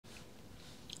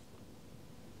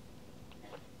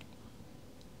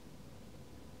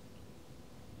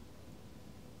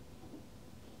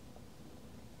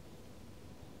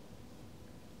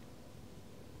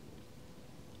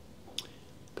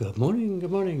Good morning,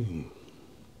 good morning.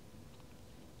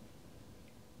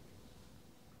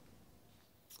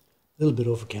 A little bit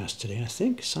overcast today, I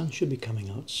think. Sun should be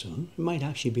coming out soon. It might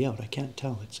actually be out, I can't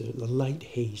tell. It's a light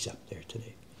haze up there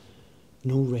today.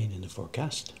 No rain in the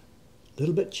forecast. A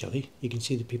little bit chilly. You can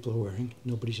see the people are wearing.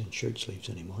 Nobody's in shirt sleeves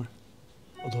anymore.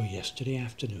 Although yesterday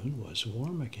afternoon was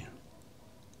warm again.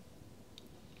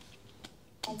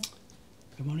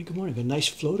 Good morning, good morning. A nice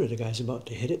floater. The guy's about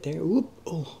to hit it there. Whoop!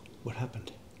 Oh, what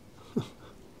happened?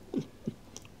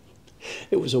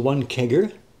 It was a one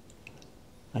kegger,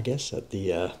 I guess, at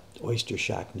the oyster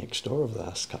shack next door over the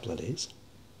last couple of days.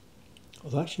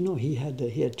 Although actually no, he had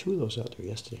two of those out there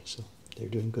yesterday, so they're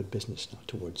doing good business now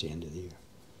towards the end of the year.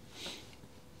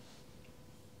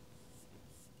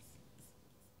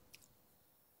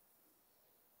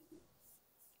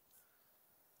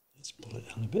 Let's pull it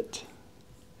down a bit.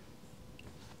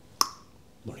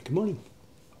 Morning, good morning.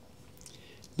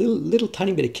 Little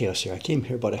tiny bit of chaos here. I came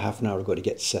here about a half an hour ago to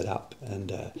get set up,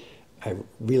 and I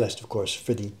realized, of course,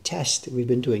 for the test, we've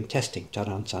been doing testing.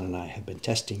 Taran-san and I have been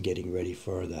testing, getting ready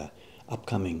for the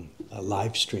upcoming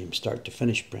live stream, start to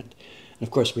finish print. And of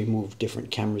course, we moved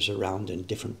different cameras around and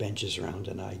different benches around,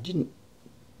 and I didn't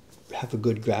have a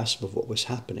good grasp of what was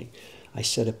happening. I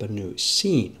set up a new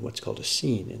scene, what's called a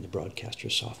scene in the broadcaster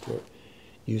software,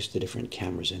 used the different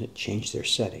cameras in it, changed their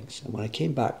settings. And when I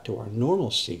came back to our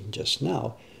normal scene just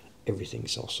now,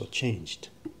 everything's also changed.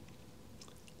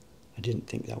 I didn't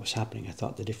think that was happening. I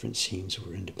thought the different scenes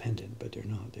were independent, but they're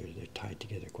not. They're tied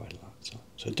together quite a lot.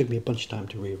 So it took me a bunch of time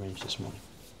to rearrange this morning.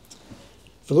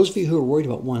 For those of you who are worried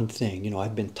about one thing, you know,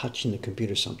 I've been touching the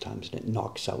computer sometimes and it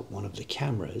knocks out one of the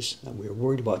cameras, and we were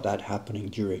worried about that happening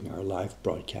during our live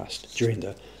broadcast, during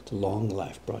the long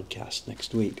live broadcast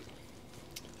next week.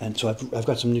 And so I've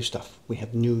got some new stuff. We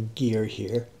have new gear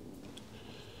here.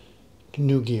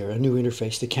 New gear, a new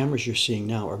interface. The cameras you're seeing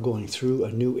now are going through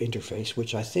a new interface,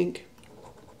 which I think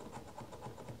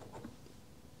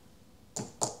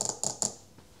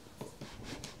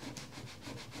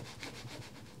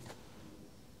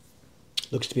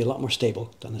looks to be a lot more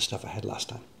stable than the stuff I had last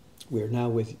time. We're now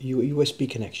with USB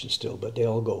connections still, but they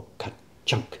all go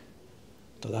ka-chunk.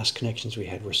 The last connections we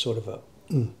had were sort of a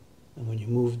and when you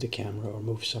moved the camera or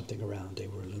moved something around, they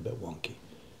were a little bit wonky.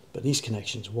 But these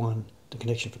connections, the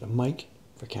connection for the mic,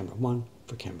 for camera 1,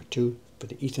 for camera 2, for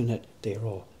the Ethernet, they are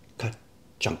all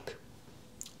ka-chunk.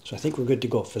 So I think we're good to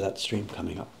go for that stream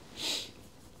coming up.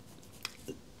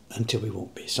 Until we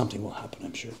won't be. Something will happen,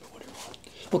 I'm sure, but whatever.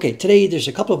 Okay, today there's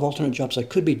a couple of alternate jobs I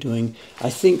could be doing. I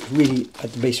think really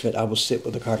at the base of it, I will sit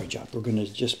with a carving job. We're going to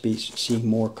just be seeing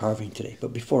more carving today.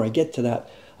 But before I get to that,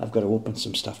 I've got to open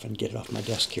some stuff and get it off my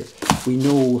desk here. We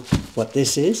know what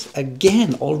this is.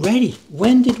 Again, already.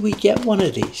 When did we get one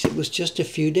of these? It was just a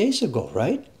few days ago,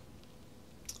 right?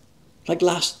 Like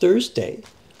last Thursday.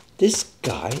 This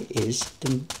guy is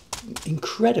the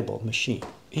incredible machine.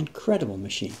 Incredible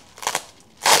machine.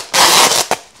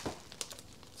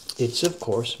 It's, of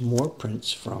course, more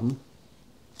prints from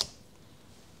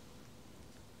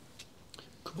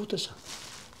Kubota-san.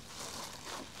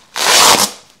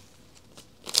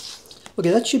 Okay,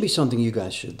 that should be something you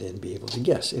guys should then be able to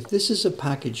guess. If this is a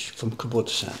package from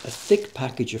Kubota-san, a thick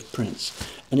package of prints,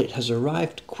 and it has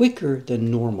arrived quicker than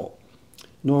normal.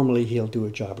 Normally he'll do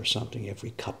a job or something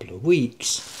every couple of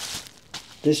weeks.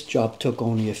 This job took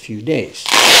only a few days.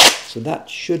 So that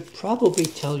should probably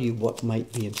tell you what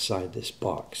might be inside this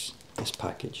box, this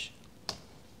package.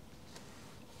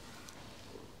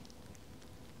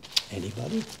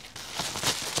 Anybody?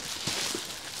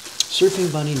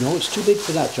 Surfing Bunny, no, it's too big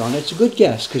for that, John. It's a good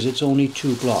guess because it's only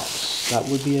 2 blocks. That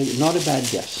would be not a bad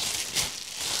guess.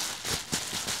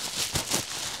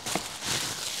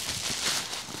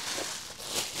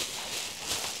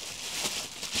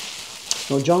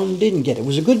 No, John didn't get it. It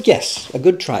was a good guess, a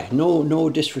good try. No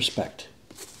disrespect.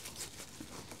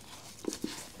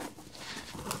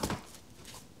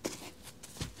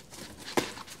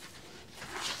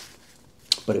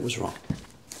 But it was wrong.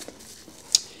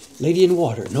 Lady in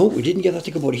Water. No, we didn't get that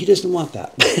to Kubota. He doesn't want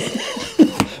that.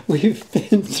 We've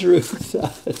been through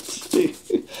that.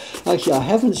 Actually, I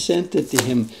haven't sent it to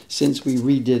him since we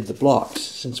redid the blocks,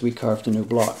 since we carved a new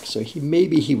block. So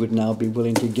maybe he would now be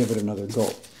willing to give it another go.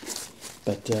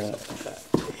 But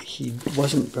he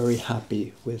wasn't very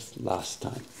happy with last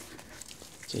time.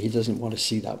 So he doesn't want to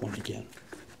see that one again.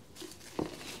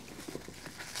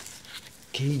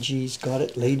 KG's got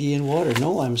it. Lady in Water.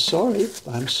 No, I'm sorry.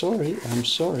 I'm sorry. I'm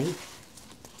sorry.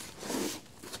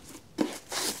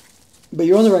 But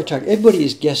you're on the right track. Everybody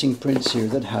is guessing prints here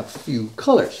that have few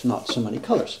colors, not so many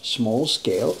colors. Small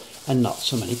scale and not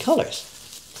so many colors.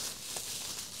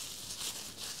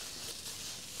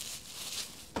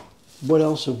 what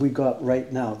else have we got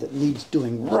right now that needs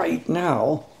doing right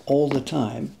now all the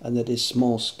time and that is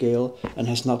small scale and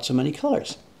has not so many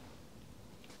colors?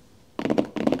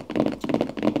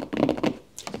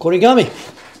 Origami.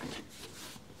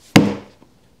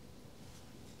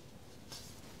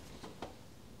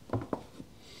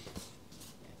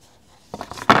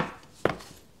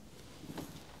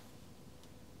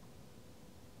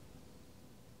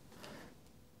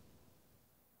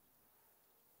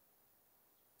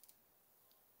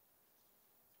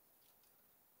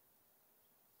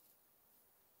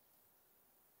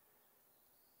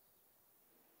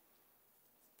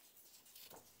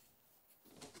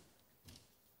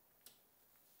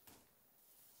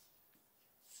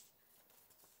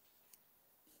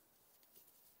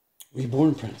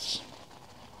 Reborn prints.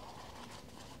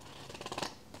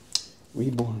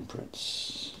 Reborn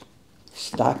prints.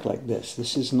 Stacked like this.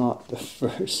 This is not the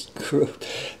first group.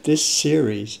 This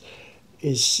series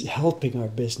is helping our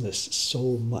business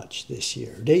so much this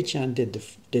year. Dei-chan did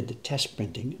the test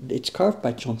printing. It's carved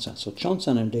by Chon-san. So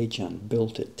Chon-san and Dei-chan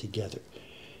built it together.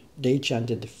 Dei-chan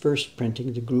did the first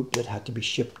printing, the group that had to be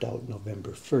shipped out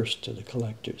November 1st to the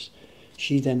collectors.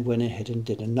 She then went ahead and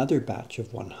did another batch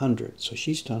of 100. So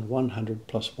she's done 100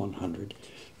 plus 100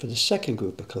 for the second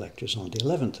group of collectors on the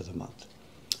 11th of the month.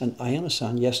 And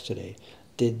Ayana-san yesterday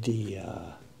did the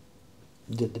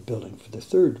building for the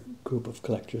third group of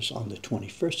collectors on the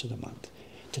 21st of the month.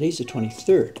 Today's the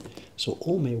 23rd, so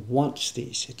Ome wants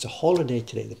these. It's a holiday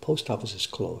today. The post office is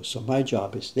closed, so my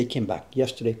job is, they came back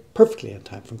yesterday perfectly on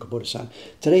time from Kubota-san.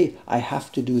 Today, I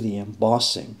have to do the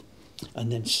embossing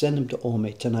and then send them to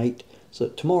Ome tonight, so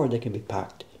that tomorrow they can be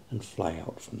packed and fly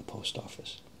out from the post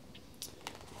office.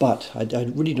 But I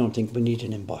really don't think we need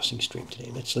an embossing stream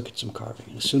today. Let's look at some carving.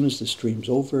 And as soon as the stream's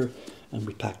over and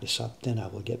we pack this up, then I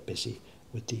will get busy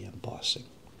with the embossing.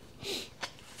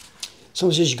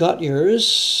 Someone says, you got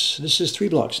yours. This is 3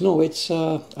 blocks. No, it's,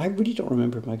 I really don't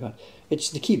remember, my God. It's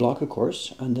the key block, of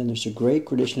course, and then there's a gray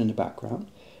gradation in the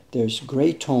background. There's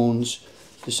gray tones.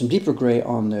 There's some deeper gray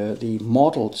on the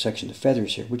mottled section, the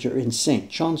feathers here, which are insane.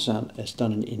 Chon-san has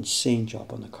done an insane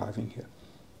job on the carving here.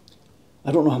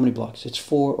 I don't know how many blocks. It's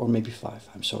 4 or maybe 5.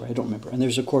 I'm sorry, I don't remember. And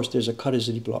there's, of course, there's a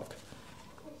Karazuri block.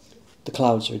 The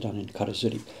clouds are done in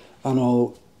Karazuri. I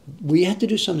know we had to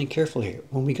do something careful here.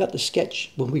 When we got the sketch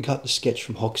from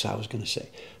Hokusai, I was going to say,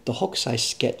 the Hokusai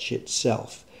sketch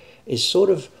itself is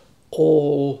sort of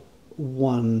all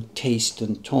one taste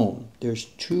and tone. There's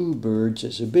 2 birds,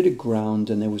 there's a bit of ground,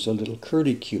 and there was a little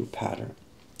curlicue pattern.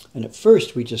 And at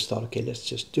first we just thought, okay, let's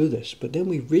just do this. But then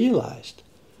we realized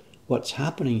what's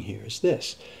happening here is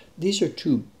this. These are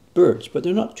 2 birds, but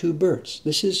they're not 2 birds.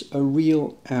 This is a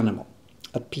real animal,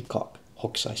 a peacock.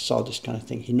 Hokusai saw this kind of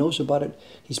thing. He knows about it.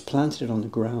 He's planted it on the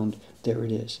ground. There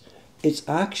it is. It's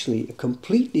actually a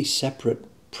completely separate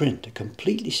print, a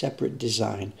completely separate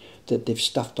design that they've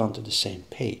stuffed onto the same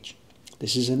page.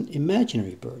 This is an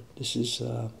imaginary bird. This is,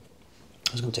 I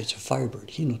was going to say it's a firebird.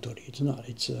 Hinotori. It's not.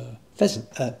 It's a pheasant.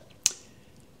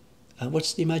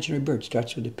 What's the imaginary bird?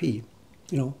 Starts with a P.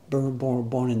 You know, bird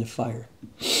born in the fire.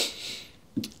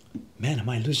 Man, am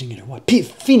I losing it or what?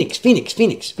 Phoenix.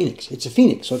 It's a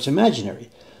phoenix, so it's imaginary.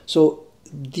 So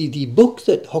the book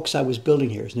that Hokusai was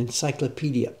building here is an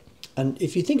encyclopedia. And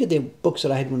if you think of the books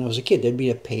that I had when I was a kid, there'd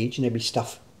be a page and there'd be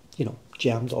stuff, you know,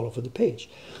 jammed all over the page.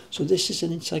 So this is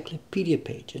an encyclopedia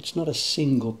page. It's not a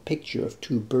single picture of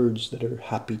 2 birds that are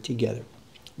happy together.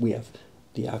 We have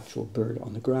the actual bird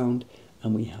on the ground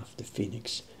and we have the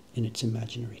phoenix in its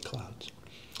imaginary clouds.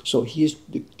 So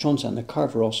Chon-san, the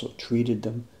carver, also treated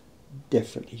them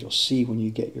differently. You'll see when you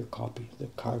get your copy, the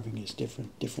carving is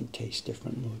different taste,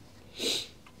 different mood.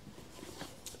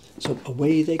 So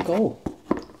away they go.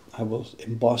 I will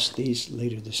emboss these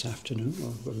later this afternoon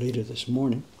or later this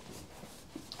morning.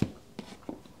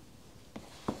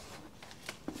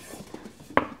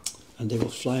 And they will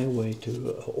fly away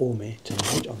to Ome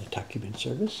tonight on the Takuben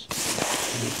service.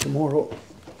 And tomorrow,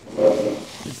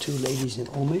 the 2 ladies in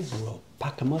Ome will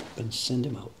pack them up and send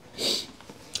them out.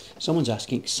 Someone's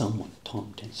asking, Tom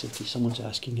 1060, someone's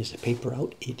asking, is the paper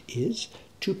out? It is.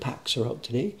 2 packs are out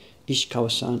today.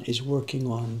 Ishikawa-san is working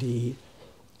on the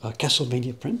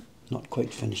Castlevania print, not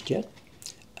quite finished yet.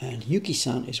 And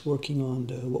Yuki-san is working on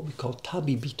what we call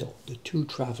Tabibito, the 2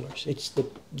 travelers. It's the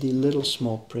little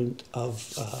small print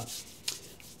of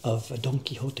Don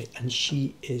Quixote, and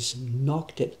she is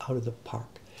knocked it out of the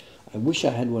park. I wish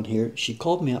I had one here. She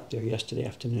called me up there yesterday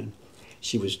afternoon.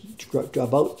 She was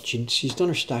she's done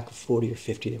her stack of 40 or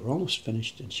 50. They were almost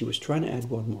finished, and she was trying to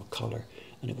add 1 more color,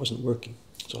 and it wasn't working.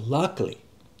 So luckily,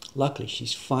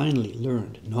 she's finally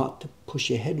learned not to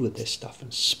push ahead with this stuff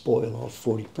and spoil all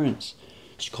 40 prints.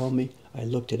 She called me. I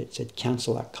looked at it, said,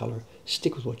 cancel that color.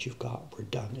 Stick with what you've got. We're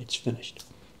done. It's finished.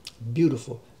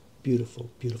 Beautiful, beautiful,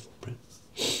 beautiful print.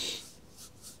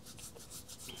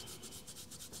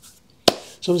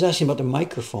 Someone's asking about the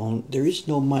microphone. There is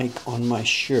no mic on my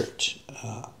shirt.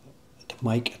 The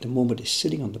mic at the moment is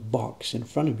sitting on the box in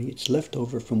front of me. It's left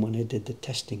over from when I did the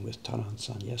testing with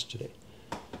Taran-san yesterday.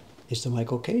 Is the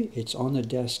mic okay? It's on the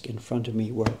desk in front of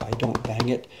me where I don't bang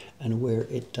it and where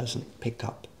it doesn't pick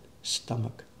up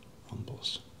stomach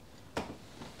rumbles.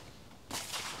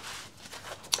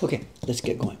 Okay, let's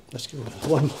get going. Let's get going.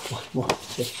 One more.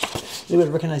 Anybody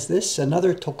recognize this?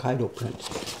 Another Tokaido print.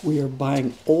 We are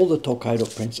buying all the Tokaido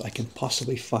prints I can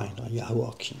possibly find on Yahoo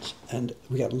Auctions. And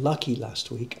we got lucky last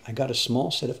week. I got a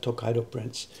small set of Tokaido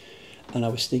prints, and I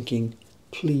was thinking,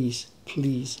 please,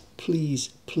 please, please,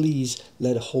 please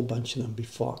let a whole bunch of them be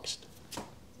foxed.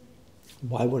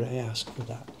 Why would I ask for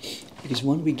that? Because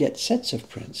when we get sets of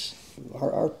prints,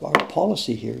 our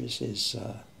policy here is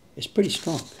pretty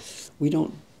strong. We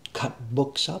don't cut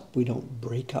books up. We don't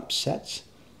break up sets.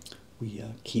 We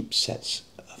keep sets,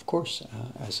 of course,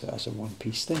 as a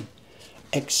one-piece thing,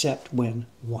 except when,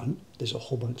 one, there's a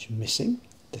whole bunch missing,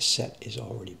 the set is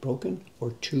already broken,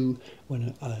 or two,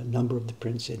 when a number of the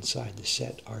prints inside the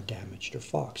set are damaged or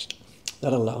foxed.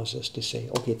 That allows us to say,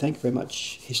 okay, thank you very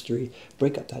much, history,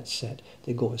 break up that set.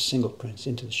 They go as single prints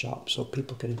into the shop so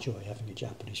people can enjoy having a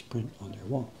Japanese print on their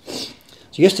wall.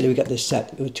 So yesterday we got this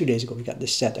set, it was 2 days ago we got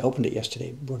this set. I opened it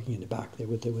yesterday, working in the back there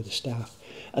with the staff.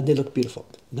 And they look beautiful.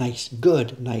 Nice,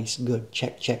 good,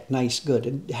 check, check, nice, good.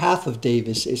 And half of Dave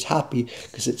is happy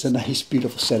because it's a nice,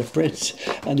 beautiful set of prints.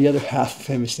 And the other half of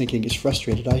him is thinking, is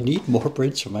frustrated. I need more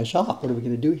prints for my shop. What are we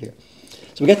going to do here?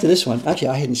 So we get to this one. Actually,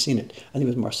 I hadn't seen it. I think it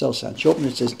was Marcel-san. She opened it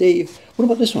and says, Dave, what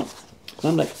about this one? And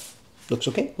I'm like, looks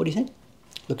okay. What do you think?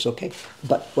 Looks okay.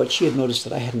 But what she had noticed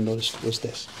that I hadn't noticed was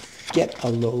this. Get a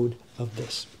load of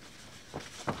this.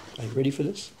 Are you ready for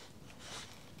this?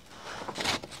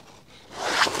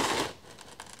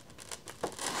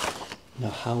 Now,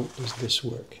 how does this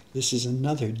work? This is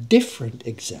another different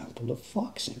example of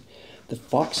foxing. The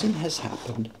foxing has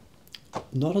happened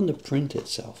not on the print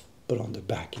itself, but on the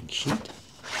backing sheet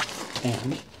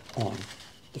and on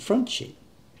the front sheet.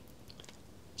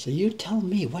 So you tell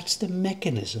me, what's the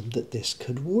mechanism that this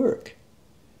could work?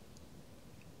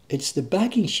 It's the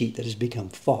backing sheet that has become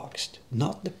foxed,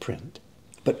 not the print,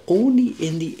 but only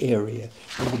in the area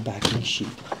where the backing sheet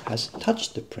has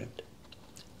touched the print,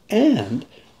 and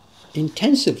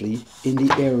intensively in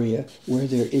the area where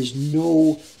there is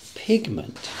no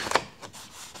pigment.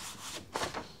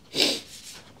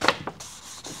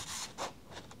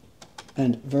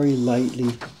 And very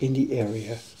lightly in the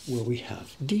area where we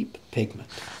have deep pigment.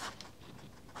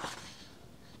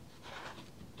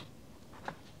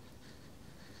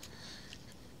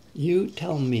 You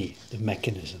tell me the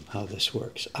mechanism, how this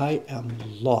works. I am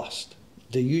lost.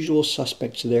 The usual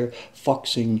suspects are there.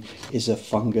 Foxing is a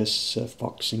fungus,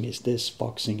 foxing is this,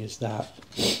 foxing is that.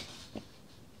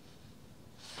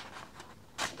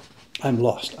 I'm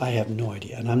lost. I have no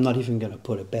idea. And I'm not even going to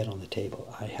put a bet on the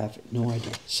table. I have no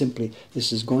idea. Simply,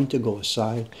 this is going to go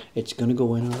aside. It's going to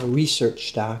go in our research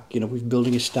stack. You know, we're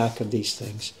building a stack of these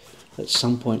things. At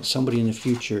some point, somebody in the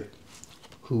future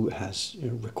who has a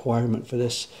requirement for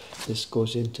this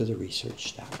goes into the research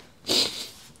stack.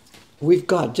 We've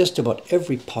got just about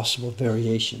every possible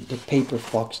variation. The paper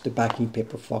fox, the backing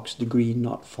paper fox, the green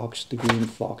not fox, the green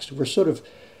fox. We're sort of,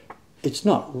 it's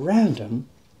not random.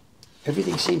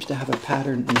 Everything seems to have a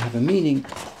pattern and have a meaning,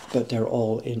 but they're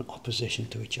all in opposition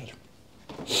to each other.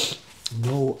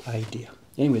 No idea.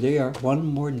 Anyway, there you are. One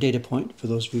more data point for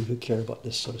those of you who care about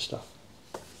this sort of stuff.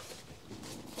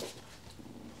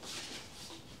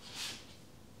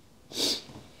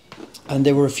 And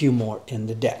there were a few more in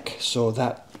the deck. So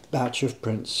that batch of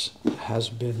prints has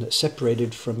been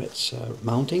separated from its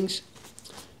mountings.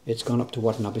 It's gone up to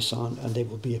Watanabe-san, and they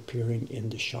will be appearing in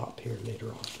the shop here later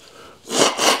on.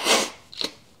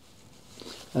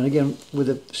 And again, with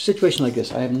a situation like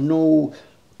this, I have no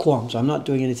qualms. I'm not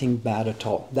doing anything bad at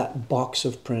all. That box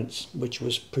of prints, which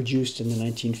was produced in the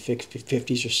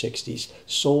 1950s or 60s,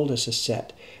 sold as a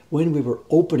set. When we were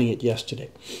opening it yesterday,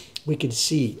 we could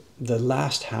see the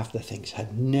last half of the things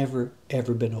had never,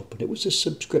 ever been opened. It was a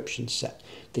subscription set.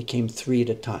 They came 3 at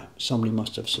a time. Somebody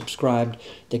must have subscribed.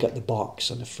 They got the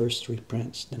box on the first 3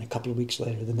 prints. Then a couple of weeks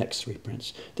later, the next 3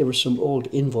 prints. There were some old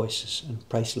invoices and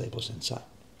price labels inside,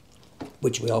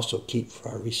 which we also keep for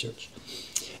our research.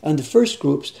 And the first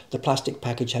groups, the plastic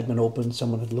package had been opened,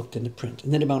 someone had looked in the print.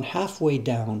 And then about halfway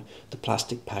down, the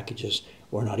plastic packages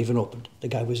were not even opened. The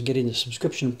guy was getting the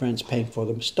subscription prints, paying for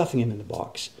them, stuffing them in the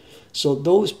box. So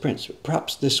those prints,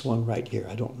 perhaps this one right here,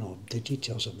 I don't know the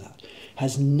details of that,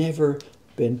 has never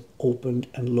been opened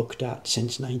and looked at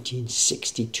since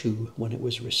 1962 when it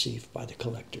was received by the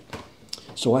collector.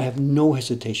 So I have no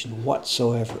hesitation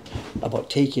whatsoever about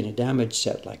taking a damaged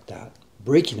set like that,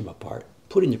 breaking them apart,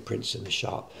 putting the prints in the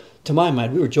shop. To my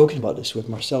mind, we were joking about this with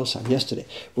Marcel-san yesterday.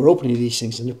 We're opening these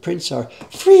things and the prints are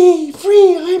free,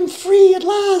 free, I'm free at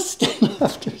last.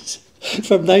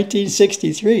 From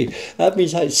 1963. That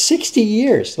means 60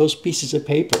 years those pieces of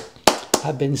paper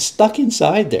have been stuck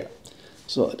inside there.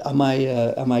 So am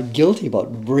I guilty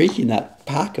about breaking that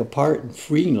pack apart and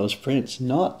freeing those prints?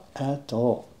 Not at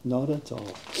all. Not at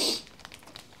all.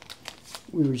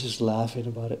 We were just laughing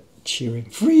about it, cheering,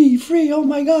 free, free, oh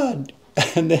my God.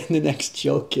 And then the next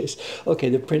joke is, okay,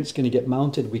 the print's going to get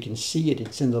mounted. We can see it.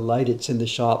 It's in the light. It's in the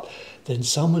shop. Then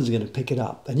someone's going to pick it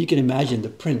up. And you can imagine the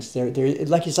prints. They're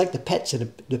it's like the pets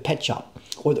in the pet shop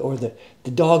or the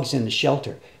dogs in the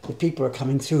shelter. The people are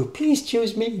coming through. Please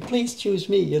choose me. Please choose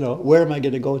me. You know, where am I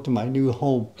going to go to my new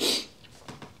home?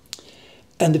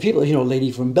 And the people, you know, a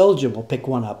lady from Belgium will pick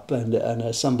one up,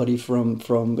 and somebody from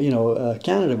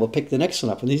Canada will pick the next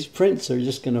one up. And these prints are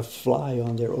just going to fly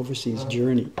on their overseas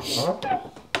journey,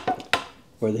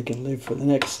 where they can live for the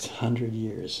next 100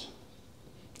 years.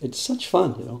 It's such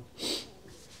fun, you know.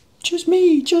 Choose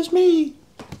me, choose me.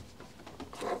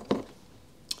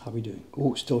 How are we doing?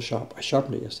 Oh, still sharp. I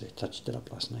sharpened it yesterday, touched it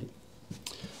up last night.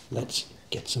 Let's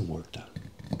get some work done.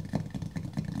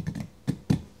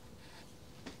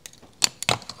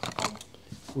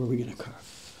 Where are we going to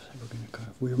carve? We're going to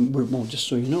carve. Well, just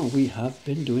so you know, we have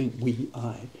been doing,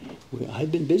 I've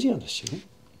been busy on this, you know.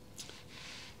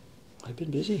 I've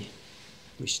been busy.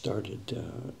 We started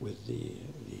with the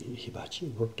hibachi,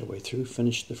 worked our way through,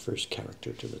 finished the first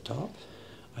character to the top.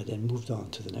 I then moved on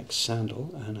to the next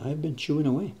sandal, and I've been chewing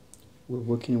away. We're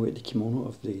working away at the kimono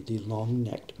of the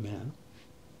long-necked man.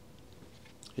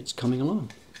 It's coming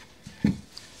along.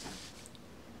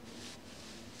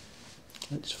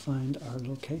 Let's find our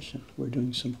location. We're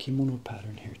doing some kimono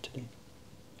pattern here today.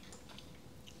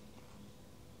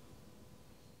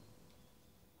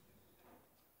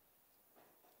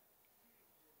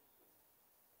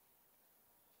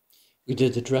 We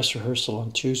did the dress rehearsal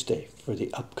on Tuesday for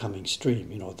the upcoming stream,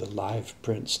 you know, the live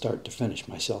print start to finish,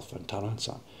 myself and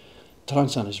Taran-san.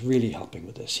 Taran-san is really helping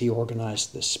with this. He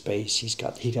organized the space. He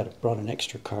brought an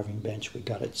extra carving bench. We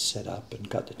got it set up and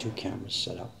got the 2 cameras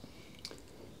set up.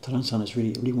 Taran-san is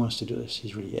really wants to do this.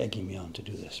 He's really egging me on to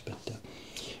do this. But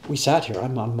we sat here.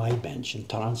 I'm on my bench, and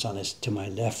Taran-san is to my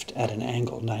left at an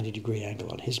angle, 90-degree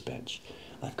angle on his bench.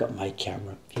 I've got my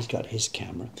camera. He's got his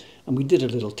camera. And we did a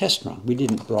little test run. We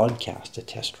didn't broadcast a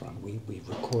test run. We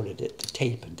recorded it to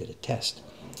tape and did a test.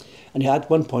 And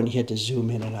at one point, he had to zoom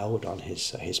in and out on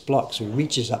his block. So he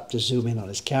reaches up to zoom in on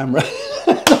his camera.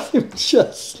 I'm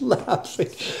just laughing.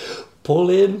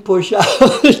 Pull in, push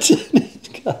out. He's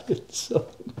got it so...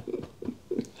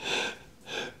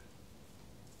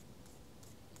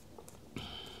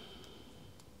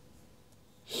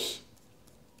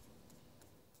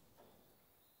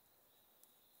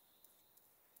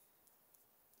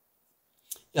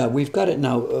 Yeah, we've got it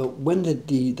now. When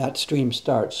that stream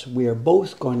starts, we are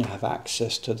both going to have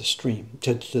access to the stream,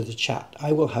 to the chat.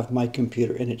 I will have my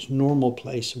computer in its normal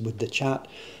place with the chat.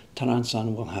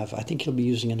 Taran-san will have, I think he'll be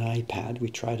using an iPad. We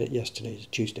tried it yesterday,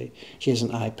 Tuesday. She has an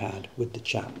iPad with the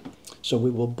chat. So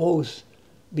we will both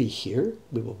be here.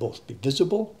 We will both be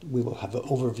visible. We will have an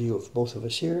overview of both of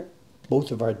us here.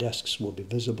 Both of our desks will be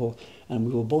visible, and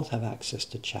we will both have access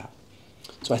to chat.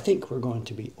 So I think we're going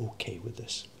to be okay with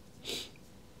this.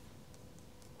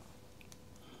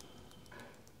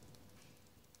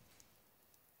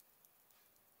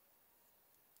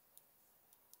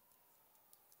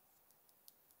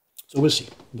 So we'll see.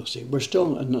 We'll see. We're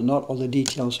still not all the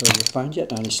details are refined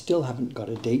yet, and I still haven't got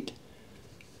a date.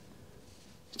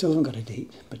 Still haven't got a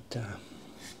date, but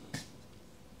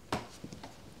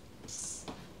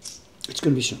it's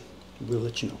going to be soon. We'll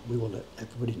let you know. We will let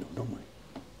everybody know. Don't worry.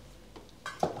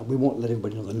 We won't let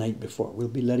everybody know the night before. We'll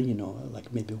be letting you know,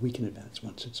 like maybe a week in advance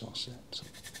once it's all set. So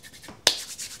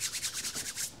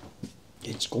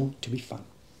it's going to be fun.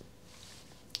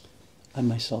 I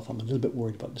myself, I'm a little bit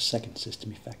worried about the second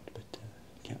system effect, but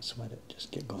can't sweat it. Just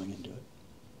get going and do it.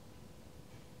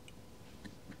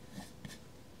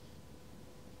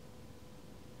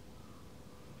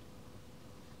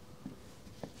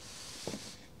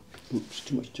 Oops,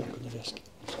 too much junk on the desk.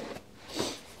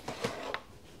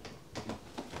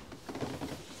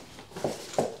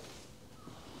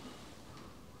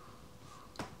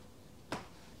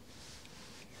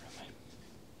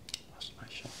 Lost my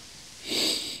shot.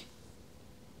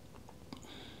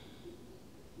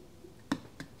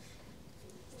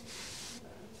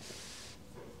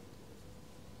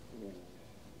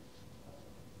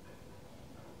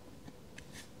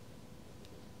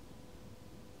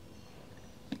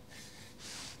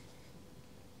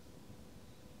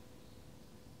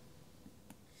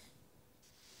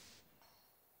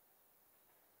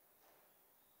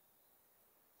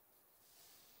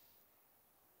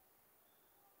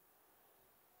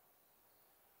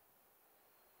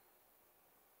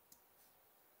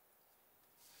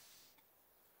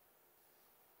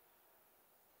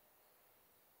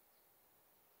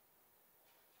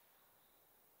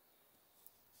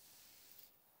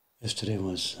 Yesterday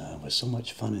was so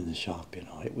much fun in the shop. You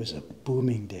know, it was a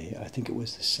booming day. I think it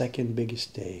was the second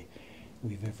biggest day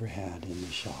we've ever had in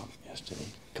the shop yesterday.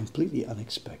 Completely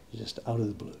unexpected, just out of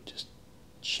the blue, just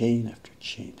chain after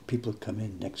chain. People come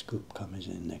in, next group comes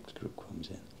in, next group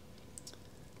comes in.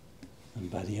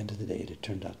 And by the end of the day, it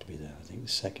turned out to be I think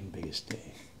the second biggest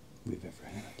day we've ever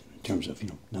had in terms of, you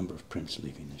know, number of prints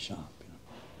leaving the shop. You know.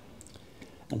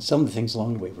 And some of the things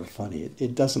along the way were funny.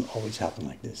 It doesn't always happen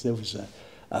like this. There was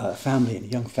a family, a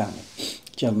young family,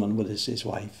 gentleman with his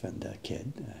wife and a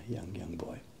kid, a young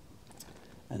boy.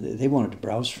 And they wanted to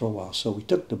browse for a while, so we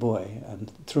took the boy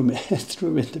and threw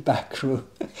him in the back room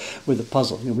with a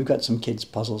puzzle. You know, we've got some kids'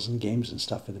 puzzles and games and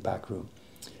stuff in the back room.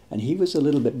 And he was a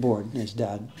little bit bored, and his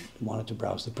dad wanted to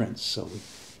browse the prints, so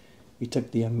we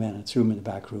took the young man and threw him in the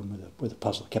back room with a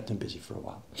puzzle, kept him busy for a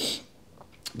while.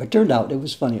 But it turned out, it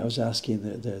was funny, I was asking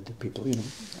the people, you know,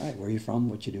 all right, where are you from,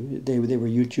 what you do? They were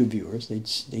YouTube viewers,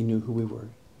 they knew who we were,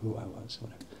 who I was,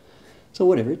 whatever. So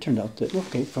whatever, it turned out that,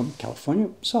 okay, from California,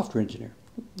 software engineer.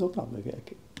 No problem,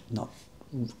 not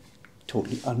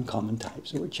totally uncommon type,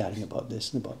 so we're chatting about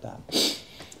this and about that.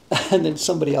 And then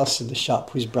somebody else in the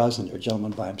shop who's browsing there, a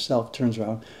gentleman by himself, turns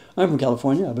around, I'm from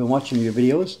California, I've been watching your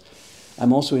videos,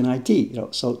 I'm also in IT, you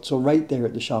know, so right there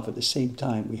at the shop at the same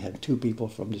time, we had two people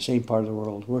from the same part of the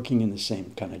world working in the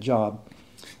same kind of job,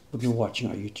 who've been watching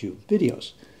our YouTube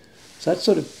videos. So that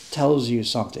sort of tells you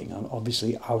something.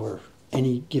 Obviously,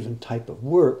 any given type of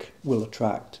work will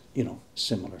attract, you know,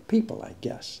 similar people, I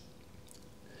guess.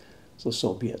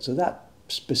 So be it. So that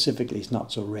specifically is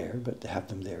not so rare, but to have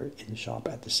them there in the shop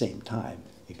at the same time,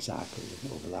 exactly,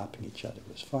 and overlapping each other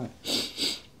was fine.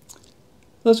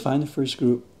 That's fine. The first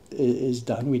group is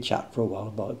done. We chat for a while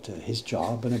about his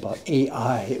job and about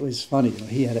AI. It was funny. You know,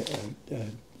 he had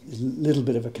a little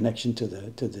bit of a connection to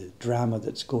the drama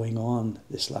that's going on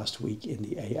this last week in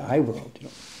the AI world. You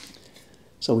know.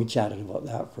 So we chatted about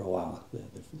that for a while, the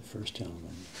first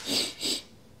gentleman.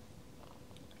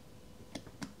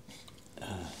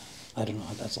 I don't know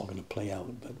how that's all going to play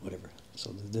out, but whatever.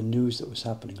 So the news that was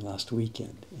happening last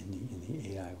weekend in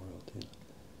the AI world, you know,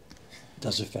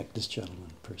 does affect this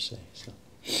gentleman per se. So.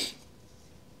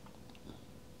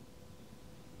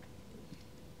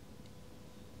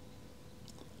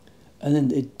 And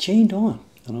then it chained on.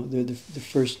 You know,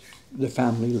 the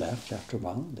family left after a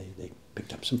while. They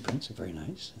picked up some prints, very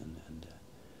nice, and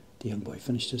the young boy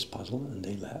finished his puzzle, and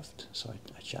they left. So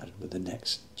I chatted with the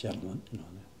next gentleman, you know,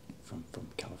 from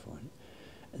California.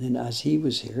 And then as he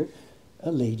was here, a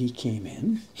lady came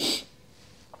in,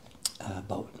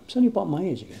 somebody about my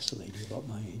age, I guess, a lady about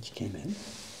my age came in,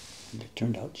 and it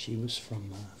turned out she was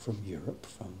from Europe,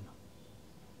 from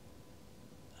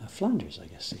Flanders, I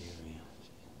guess, the area.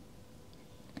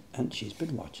 And she's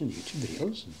been watching YouTube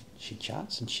videos, and she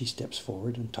chats, and she steps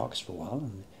forward and talks for a while,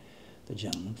 and the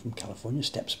gentleman from California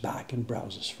steps back and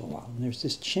browses for a while. And there's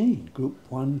this chain. Group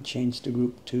 1 chains to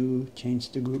Group 2, chains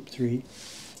to Group 3.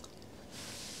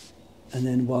 And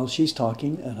then while she's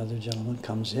talking, another gentleman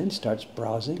comes in, starts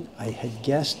browsing. I had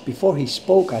guessed, before he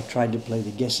spoke, I tried to play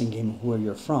the guessing game of where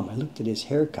you're from. I looked at his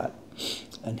haircut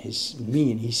and his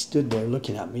mien. He stood there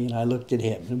looking at me, and I looked at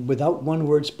him. And without one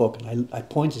word spoken, I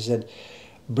pointed and said,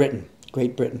 Britain,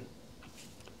 Great Britain.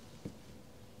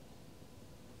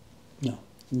 No.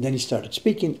 And then he started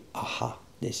speaking. Aha,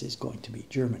 this is going to be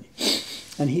Germany.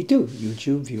 And he too,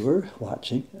 YouTube viewer,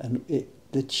 watching. And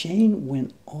the chain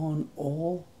went on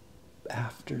all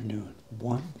afternoon.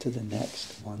 One to the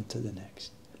next, one to the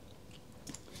next.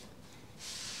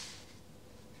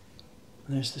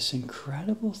 And there's this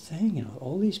incredible thing, you know,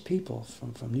 all these people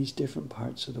from these different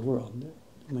parts of the world.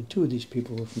 I mean, two of these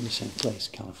people were from the same place,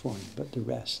 California, but the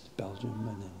rest, Belgium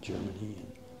and then Germany.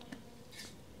 And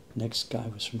next guy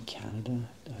was from Canada,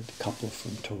 a couple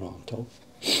from Toronto.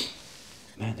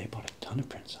 Man, they bought a ton of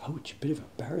prints. Ouch, a bit of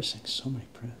embarrassing, so many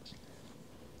prints.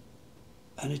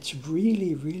 And it's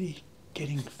really, really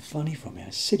getting funny for me. I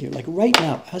sit here, like right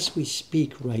now, as we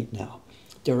speak right now,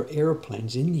 there are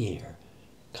airplanes in the air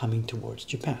coming towards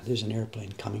Japan. There's an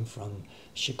airplane coming from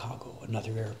Chicago,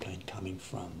 another airplane coming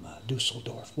from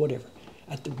Dusseldorf, whatever.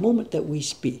 At the moment that we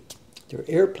speak, there are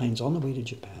airplanes on the way to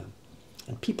Japan,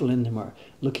 and people in them are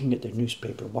looking at their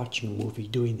newspaper, watching a movie,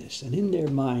 doing this. And in their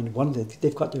mind,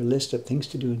 they've got their list of things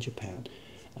to do in Japan,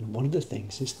 and one of the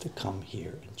things is to come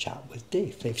here and chat with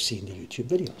Dave. They've seen the YouTube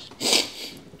videos.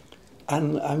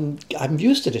 And I'm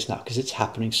used to this now because it's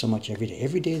happening so much every day.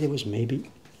 Every day there was maybe,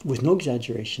 with no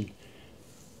exaggeration,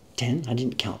 10, I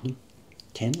didn't count them,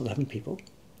 10, 11 people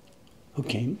who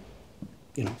came,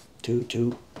 you know,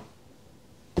 to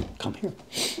come here.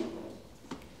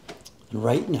 And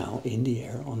right now, in the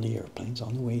air, on the airplanes,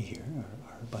 on the way here,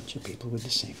 are a bunch of people with the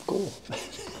same goal.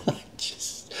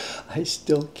 I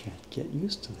still can't get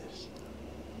used to this.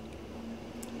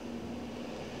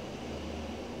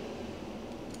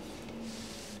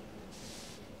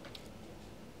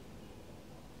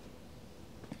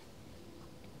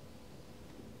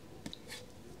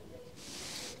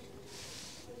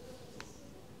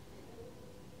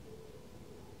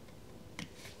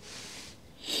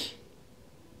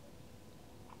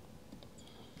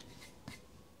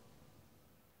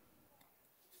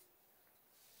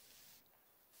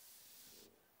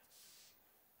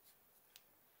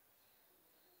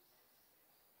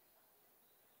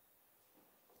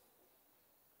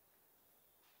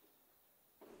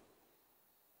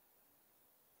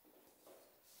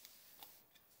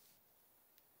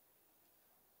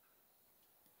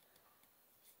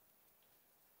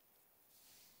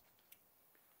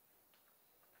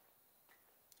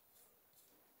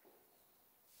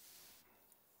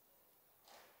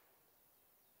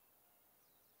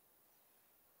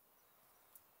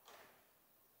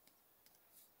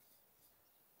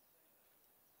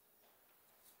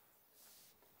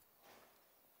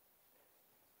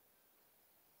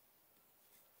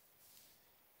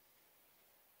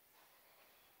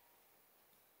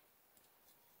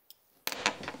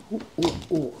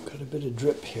 Oh, got a bit of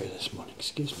drip here this morning,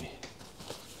 excuse me.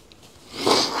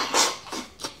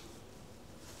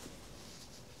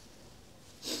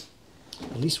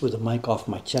 At least with the mic off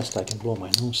my chest, I can blow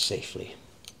my nose safely.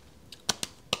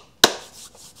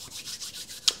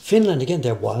 Finland, again,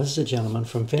 there was a gentleman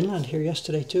from Finland here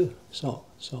yesterday too. So.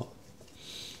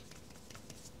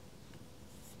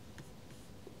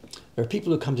 There are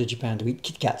people who come to Japan to eat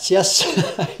Kit Kats. Yes,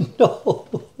 I know.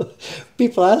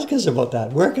 People ask us about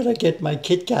that. Where can I get my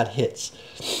Kit Kat hits?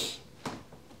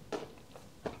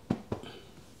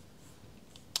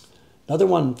 Another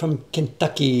one from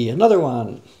Kentucky. Another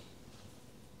one.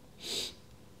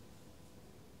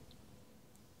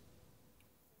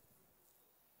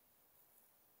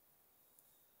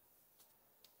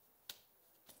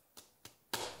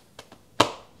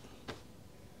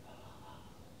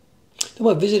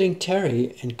 About visiting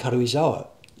Terry in Karuizawa.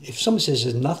 If someone says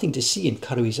there's nothing to see in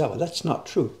Karuizawa, that's not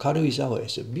true. Karuizawa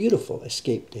is a beautiful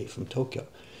escape day from Tokyo.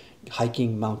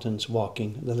 Hiking, mountains,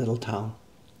 walking, the little town.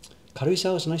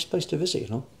 Karuizawa is a nice place to visit, you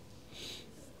know.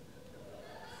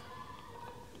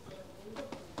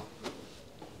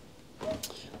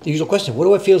 The usual question, what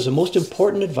do I feel is the most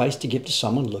important advice to give to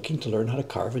someone looking to learn how to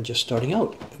carve and just starting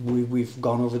out? We've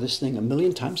gone over this thing a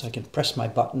million times. I can press my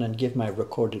button and give my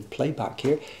recorded playback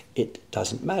here. It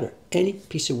doesn't matter. Any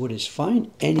piece of wood is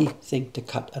fine. Anything to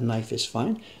cut a knife is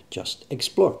fine. Just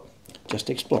explore.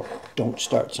 Just explore. Don't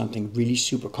start something really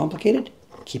super complicated.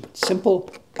 Keep it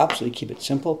simple. Absolutely keep it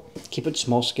simple. Keep it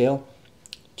small scale,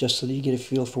 just so that you get a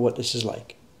feel for what this is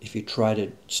like. If you try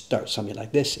to start something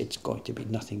like this, it's going to be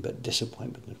nothing but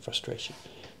disappointment and frustration.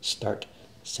 Start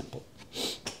simple.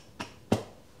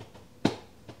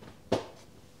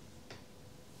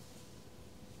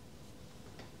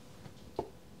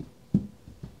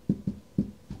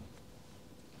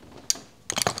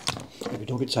 Maybe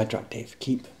don't get sidetracked, Dave.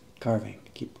 Keep carving,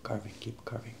 keep carving, keep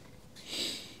carving.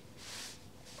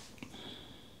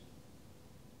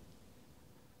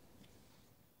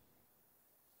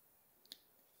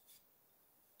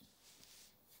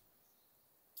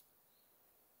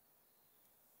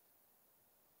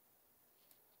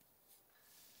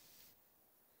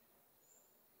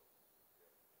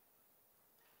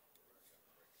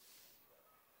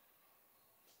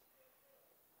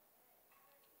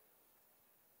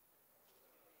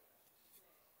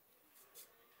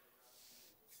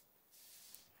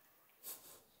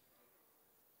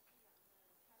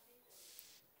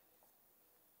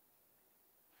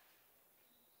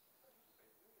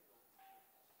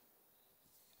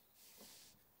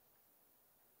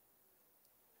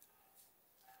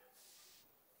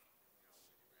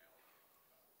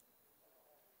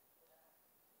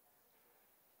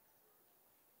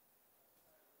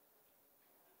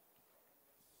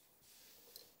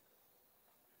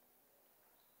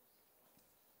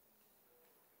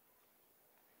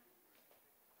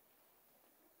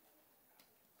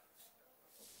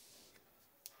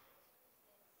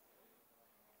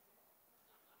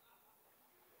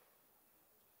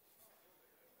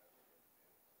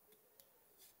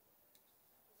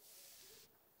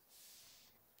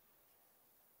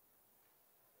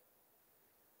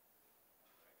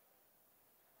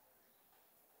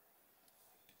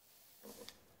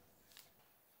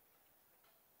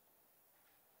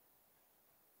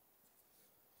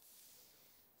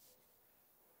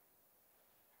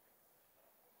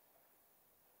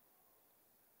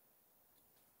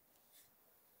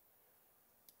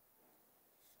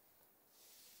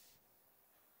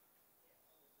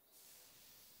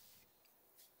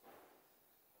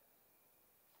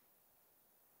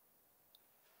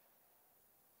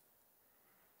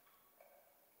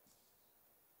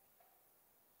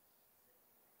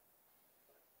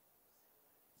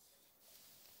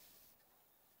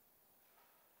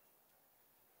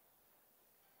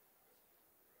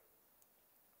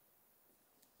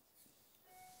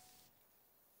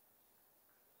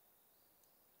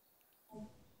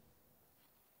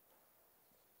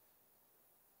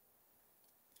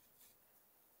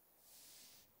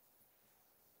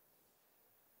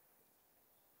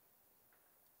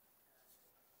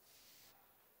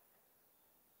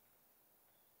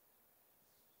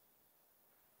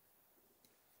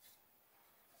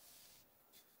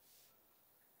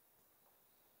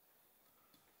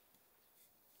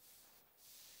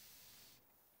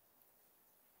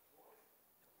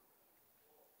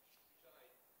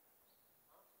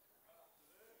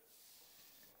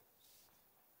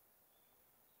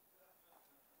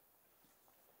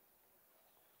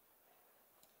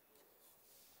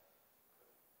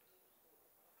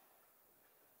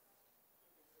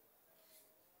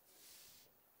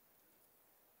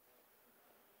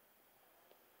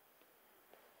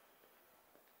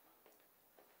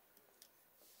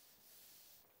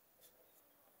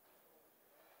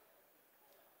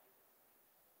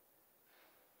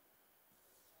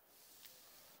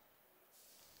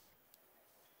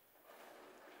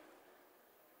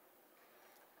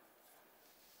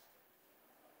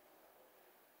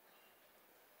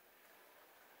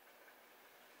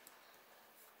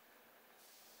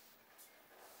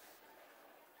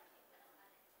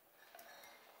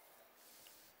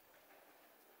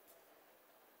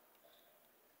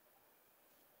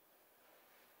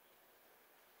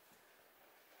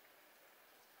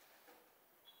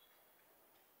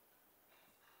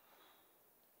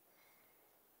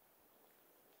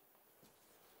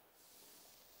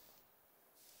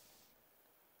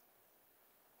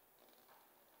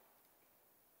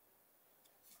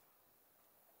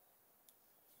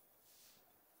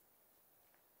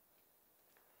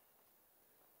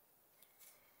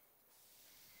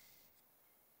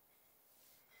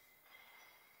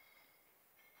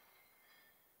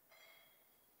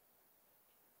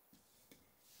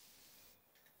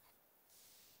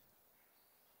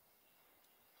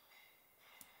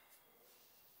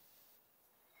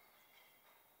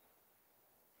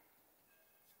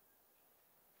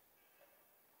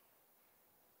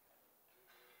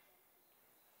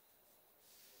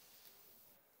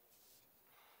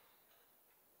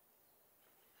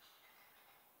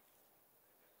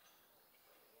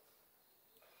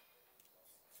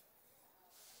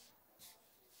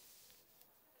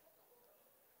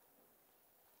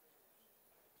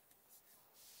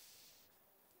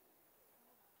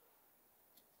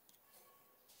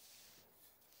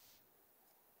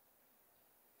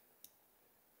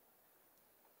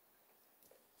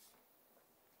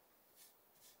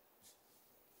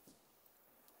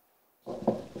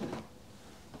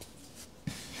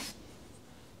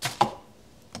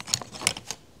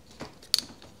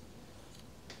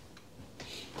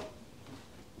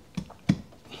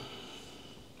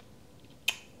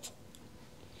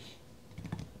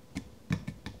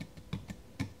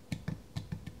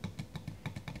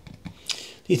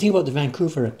 You think about the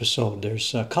Vancouver episode,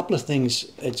 there's a couple of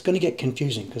things, it's going to get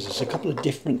confusing because there's a couple of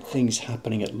different things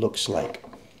happening, it looks like.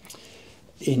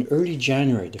 In early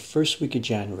January, the first week of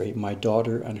January, my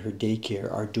daughter and her daycare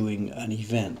are doing an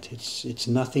event. It's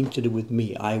nothing to do with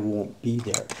me. I won't be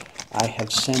there. I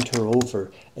have sent her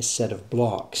over a set of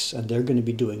blocks, and they're going to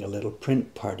be doing a little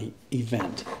print party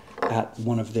event at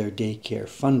one of their daycare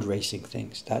fundraising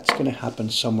things. That's going to happen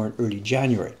somewhere in early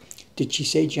January. Did she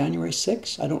say January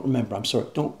 6th? I don't remember. I'm sorry.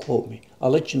 Don't quote me. I'll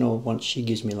let you know once she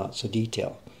gives me lots of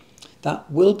detail.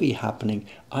 That will be happening.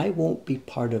 I won't be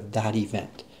part of that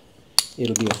event.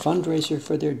 It'll be a fundraiser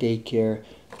for their daycare.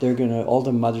 They're gonna, all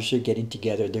the mothers are getting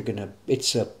together.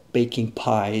 It's a baking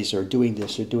pies or doing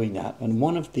this or doing that. And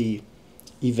one of the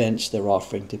events they're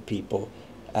offering to people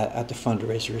at the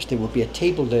fundraiser is there will be a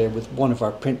table there with one of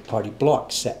our print party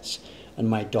block sets. And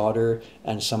my daughter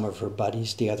and some of her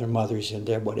buddies, the other mothers in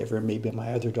there, whatever, maybe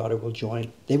my other daughter will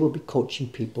join. They will be coaching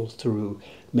people through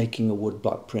making a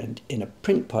woodblock print in a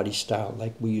print party style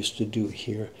like we used to do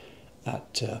here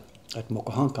at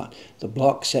Mokuhankan. The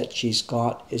block set she's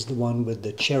got is the one with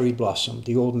the cherry blossom,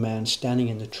 the old man standing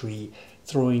in the tree,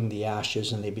 throwing the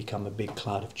ashes, and they become a big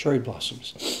cloud of cherry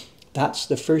blossoms. That's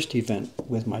the first event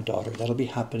with my daughter. That'll be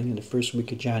happening in the first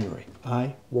week of January.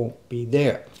 I won't be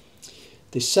there.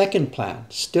 The second plan,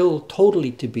 still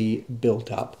totally to be built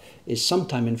up, is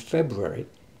sometime in February.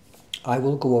 I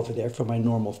will go over there for my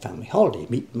normal family holiday,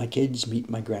 meet my kids, meet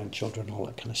my grandchildren, all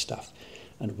that kind of stuff.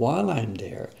 And while I'm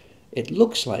there, it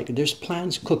looks like there's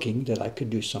plans cooking that I could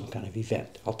do some kind of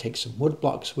event. I'll take some wood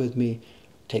blocks with me,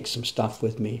 take some stuff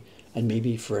with me, and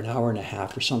maybe for an hour and a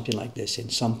half or something like this in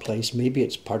some place. Maybe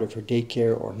it's part of her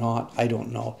daycare or not, I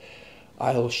don't know.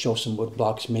 I'll show some wood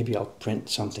blocks, maybe I'll print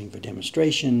something for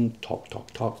demonstration, talk,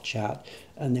 chat,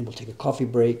 and then we'll take a coffee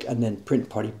break, and then print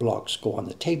party blocks go on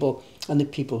the table, and the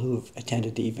people who've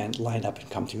attended the event line up and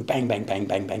come through, bang, bang, bang,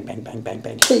 bang, bang, bang, bang, bang,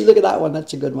 bang. Hey, look at that one,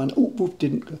 that's a good one. Ooh,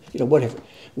 didn't, whatever.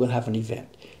 We'll have an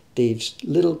event. Dave's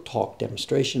little talk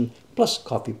demonstration, plus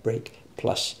coffee break,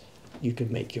 plus you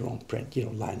can make your own print,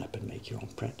 line up and make your own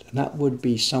print. And that would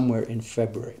be somewhere in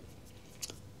February.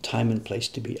 Time and place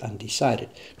to be undecided.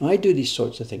 Now I do these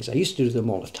sorts of things. I used to do them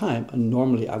all the time, and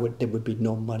normally there would be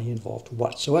no money involved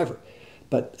whatsoever.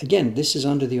 But again, this is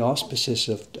under the auspices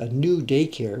of a new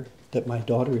daycare that my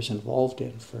daughter is involved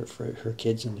in for her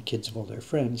kids and the kids of all their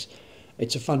friends.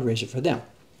 It's a fundraiser for them.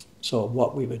 So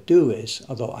what we would do is,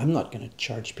 although I'm not going to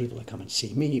charge people to come and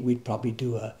see me, we'd probably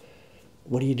do a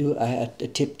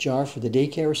tip jar for the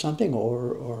daycare or something,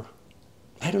 or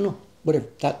I don't know, whatever.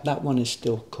 That one is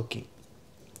still cooking.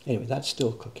 Anyway, that's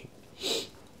still cooking.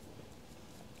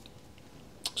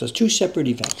 So it's two separate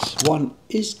events. One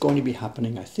is going to be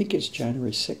happening, I think it's January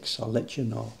 6th. I'll let you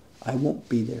know. I won't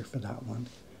be there for that one.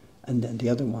 And then the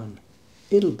other one,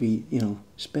 it'll be,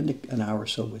 spend an hour or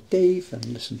so with Dave and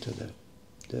listen to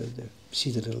see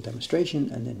the little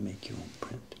demonstration and then make your own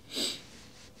print.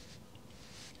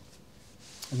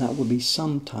 And that will be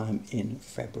sometime in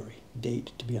February.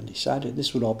 Date to be undecided.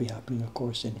 This would all be happening, of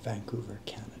course, in Vancouver,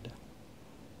 Canada.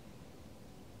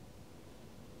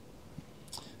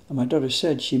 And my daughter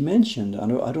said, she mentioned, I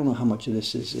don't know how much of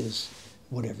this is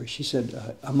whatever, she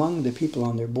said, among the people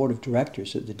on their board of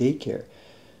directors at the daycare,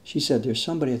 she said there's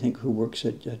somebody, I think, who works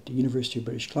at the University of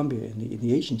British Columbia in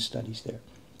the Asian studies there.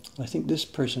 I think this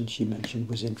person she mentioned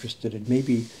was interested in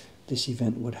maybe this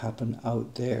event would happen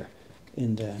out there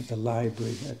in the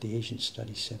library at the Asian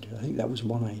Studies Center. I think that was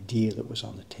one idea that was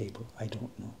on the table. I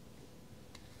don't know.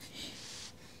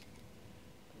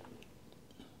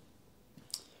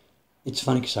 It's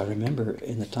funny because I remember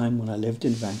in the time when I lived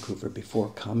in Vancouver before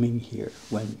coming here,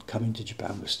 when coming to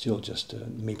Japan was still just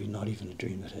maybe not even a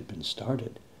dream that had been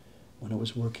started, when I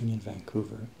was working in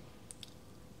Vancouver,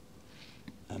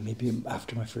 maybe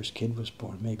after my first kid was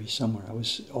born, maybe somewhere, I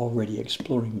was already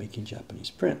exploring making Japanese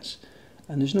prints.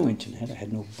 And there's no internet, I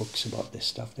had no books about this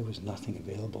stuff, there was nothing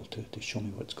available to show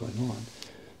me what's going on.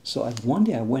 So one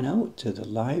day I went out to the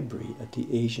library at the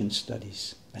Asian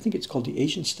Studies, I think it's called the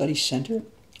Asian Studies Center,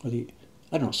 or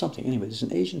I don't know, something. Anyway, there's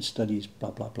an Asian Studies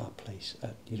blah, blah, blah place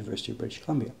at the University of British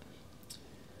Columbia.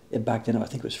 Back then, I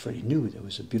think it was fairly new. There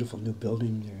was a beautiful new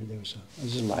building there. There was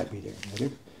a library there,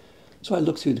 whatever. So I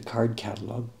looked through the card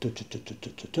catalog,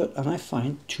 and I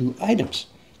find two items.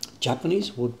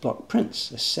 Japanese woodblock prints,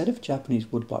 a set of Japanese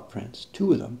woodblock prints,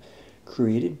 two of them,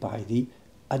 created by the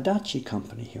Adachi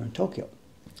company here in Tokyo.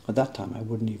 At that time, I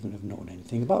wouldn't even have known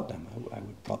anything about them. I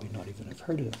would probably not even have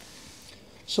heard of them.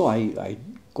 So I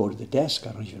go to the desk,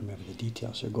 I don't even remember the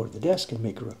details, I go to the desk and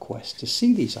make a request to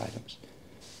see these items.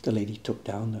 The lady took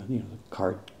down the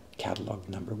card catalog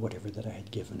number, whatever that I had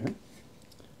given her.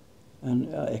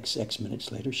 And X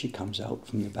minutes later, she comes out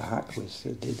from the back with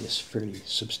this fairly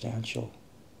substantial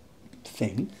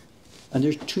thing. And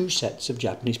there's 2 sets of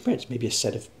Japanese prints, maybe a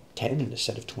set of 10 and a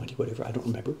set of 20, whatever, I don't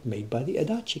remember, made by the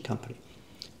Adachi company.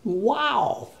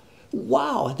 Wow!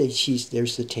 Wow!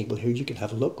 There's the table here. You can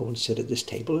have a look, go and sit at this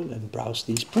table and browse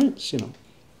these prints, you know.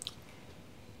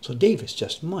 So Dave is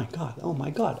just, my God, oh my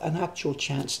God, an actual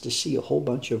chance to see a whole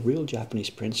bunch of real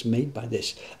Japanese prints made by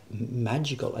this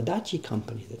magical Adachi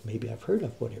company that maybe I've heard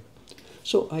of, whatever.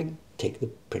 So I take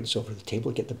the prints over the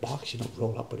table, get the box, you know,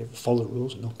 roll up, whatever, follow the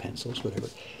rules, no pencils, whatever.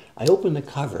 I open the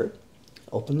cover,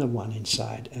 open the one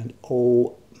inside, and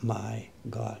oh my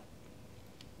God,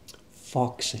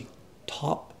 foxing,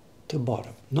 top to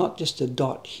bottom. Not just a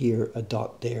dot here, a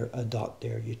dot there, a dot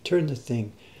there. You turn the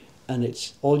thing, and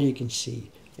it's all you can see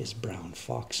is brown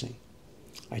foxing.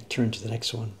 I turn to the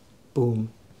next one,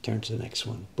 boom, turn to the next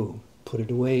one, boom. Put it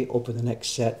away, open the next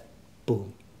set,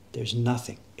 boom. There's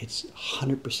nothing. It's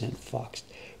 100% foxed.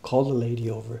 Call the lady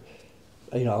over,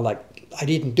 you know, like, I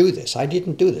didn't do this,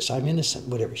 I'm innocent,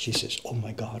 whatever. She says, oh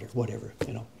my God, or whatever,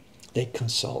 you know. They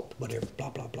consult, whatever,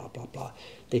 blah, blah, blah, blah, blah.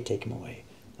 They take him away.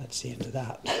 That's the end of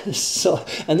that. So,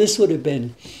 and this would have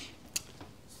been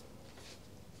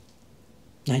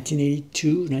 1982,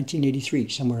 1983,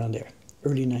 somewhere around there,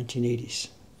 early 1980s.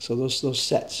 So those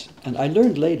sets. And I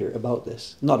learned later about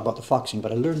this, not about the foxing,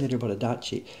 but I learned later about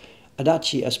Adachi.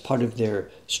 Adachi, as part of their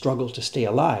struggle to stay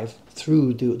alive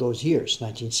through those years,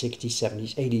 1960s,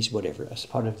 70s, 80s, whatever, as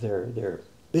part of their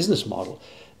business model,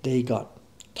 they got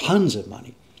tons of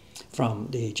money from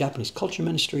the Japanese Culture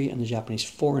Ministry and the Japanese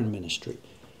Foreign Ministry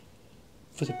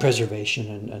for the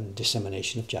preservation and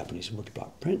dissemination of Japanese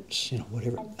woodblock prints, you know,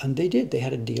 whatever. And they did. They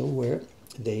had a deal where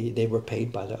they were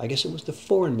paid by I guess it was the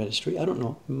Foreign Ministry, I don't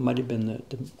know, it might have been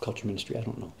the Culture Ministry, I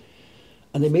don't know.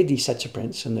 And they made these sets of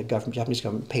prints, and the Japanese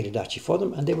government paid Adachi for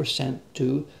them, and they were sent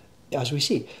to, as we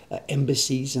see,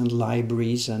 embassies and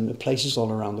libraries and places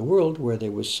all around the world where there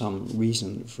was some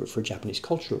reason for Japanese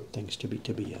cultural things to be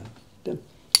done.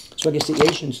 So I guess the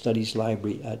Asian Studies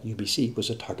Library at UBC was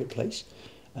a target place,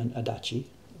 and Adachi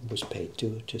was paid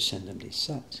to send them these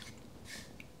sets.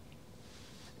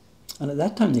 And at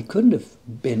that time, they couldn't have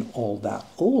been all that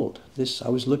old. I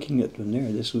was looking at them there.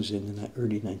 This was in the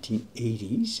early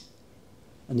 1980s.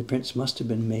 And the prints must have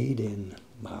been made in,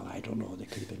 well, I don't know, they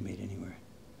could have been made anywhere.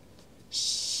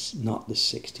 Not the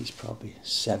 60s, probably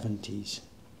 70s.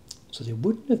 So they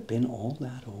wouldn't have been all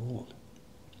that old.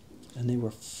 And they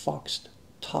were foxed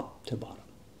top to bottom.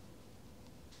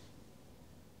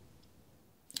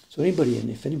 So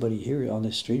if anybody here on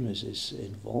this stream is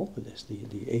involved with this,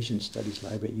 the Asian Studies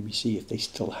Library at UBC, if they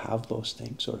still have those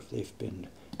things, or if they've been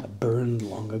burned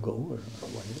long ago, or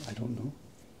whatever, I don't know.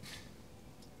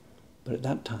 But at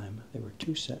that time, there were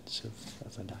 2 sets of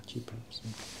Adachi prints.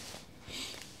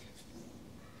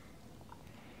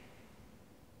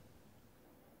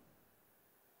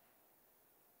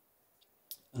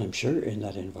 And I'm sure in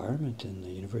that environment in the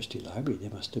university library, they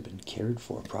must have been cared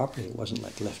for properly. It wasn't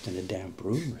like left in a damp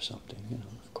room or something, you know,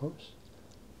 of course.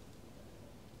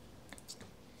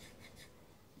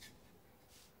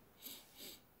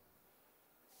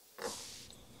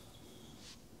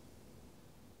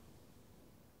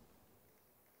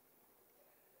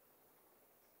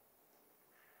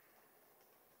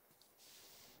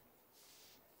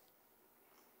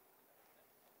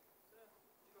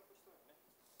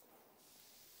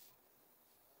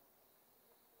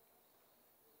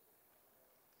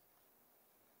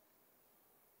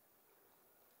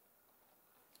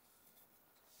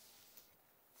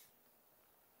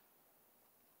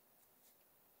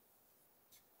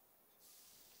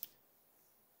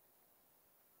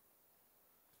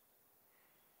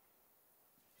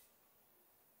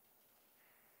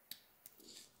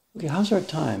 Okay, how's our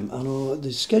time? I know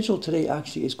the schedule today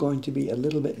actually is going to be a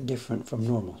little bit different from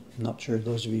normal. I'm not sure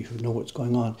those of you who know what's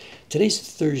going on. Today's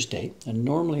Thursday, and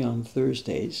normally on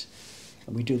Thursdays,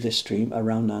 we do this stream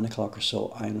around 9 o'clock or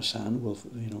so. Aino-san will,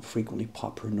 frequently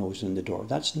pop her nose in the door.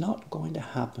 That's not going to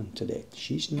happen today.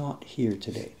 She's not here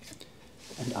today.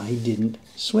 And I didn't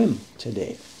swim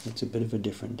today. It's a bit of a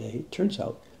different day. Turns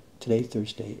out today,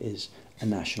 Thursday, is a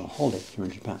national holiday here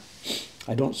in Japan.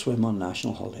 I don't swim on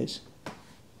national holidays.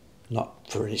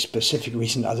 Not for any specific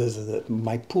reason other than that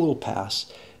my pool pass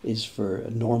is for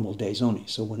normal days only.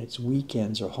 So when it's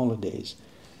weekends or holidays,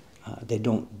 they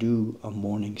don't do a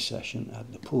morning session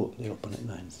at the pool. They open at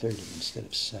 9:30 instead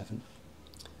of 7.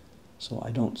 So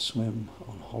I don't swim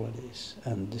on holidays.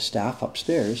 And the staff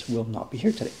upstairs will not be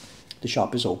here today. The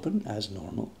shop is open as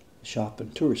normal. The shop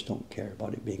and tourists don't care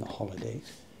about it being a holiday.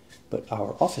 But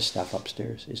our office staff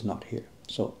upstairs is not here.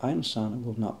 So Aino-san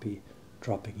will not be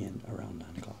dropping in around 9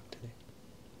 o'clock today.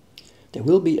 There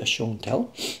will be a show and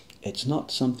tell. It's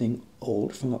not something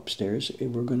old from upstairs.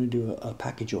 We're going to do a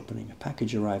package opening. A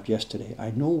package arrived yesterday.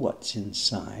 I know what's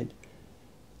inside,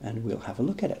 and we'll have a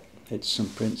look at it. It's some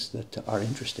prints that are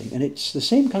interesting. And it's the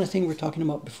same kind of thing we were talking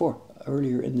about before,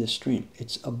 earlier in this stream.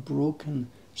 It's a broken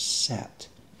set.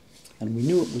 And we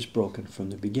knew it was broken from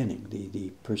the beginning. The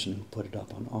person who put it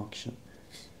up on auction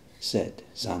said,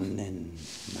 Zannen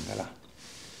Nagara.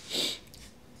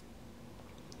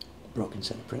 Broken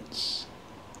set of prints.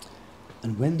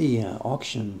 And when the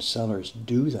auction sellers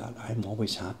do that, I'm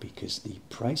always happy because the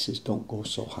prices don't go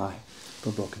so high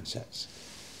for broken sets.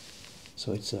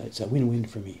 So it's a win-win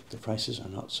for me. The prices are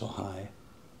not so high,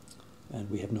 and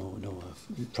we have no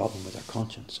problem with our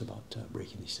conscience about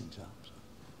breaking these things up.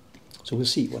 So we'll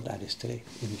see what that is today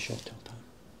in the show tell time.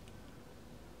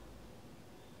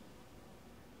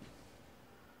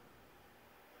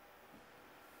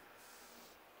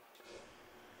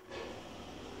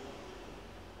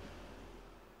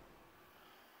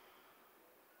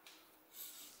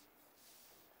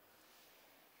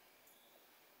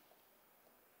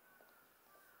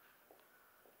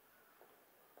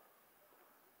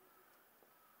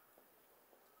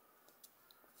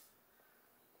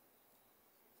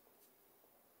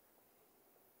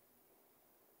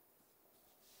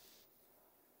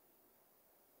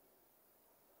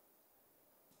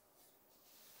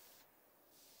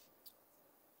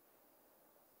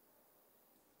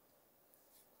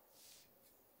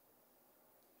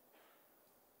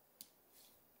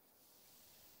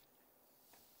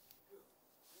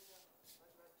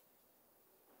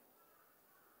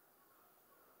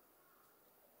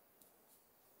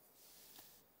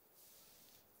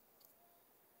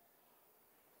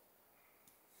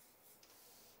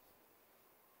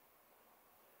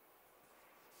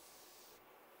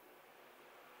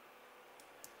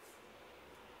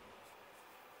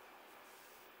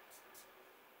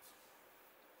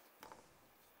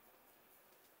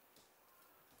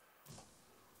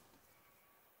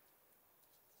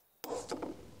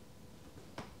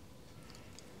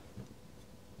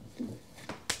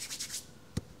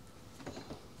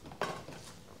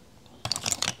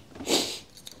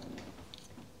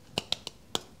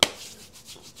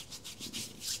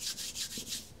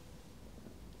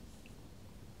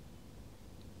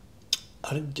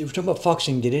 We're talking about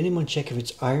foxing. Did anyone check if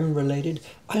it's iron related?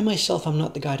 I myself, I'm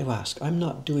not the guy to ask. I'm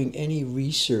not doing any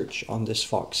research on this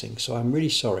foxing, so I'm really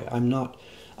sorry. I'm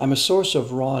a source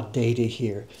of raw data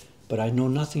here, but I know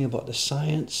nothing about the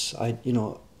science.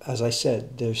 As I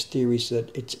said, there's theories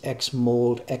that it's X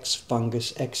mold, X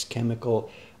fungus, X chemical.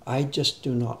 I just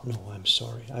do not know. I'm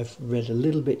sorry. I've read a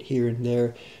little bit here and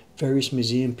there. Various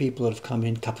museum people that have come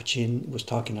in. Capuchin was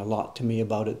talking a lot to me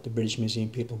about it, the British Museum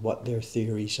people, what their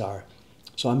theories are.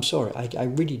 So I'm sorry, I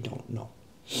really don't know.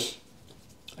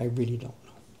 I really don't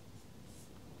know.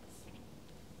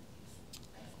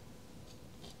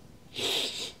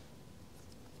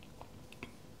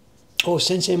 Oh,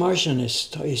 Sensei Martian is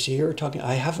here talking.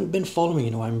 I haven't been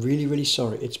following, I'm really, really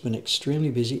sorry. It's been extremely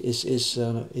busy. Is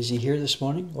he here this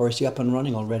morning? Or is he up and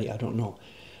running already? I don't know.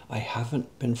 I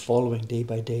haven't been following day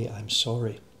by day. I'm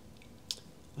sorry.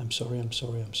 I'm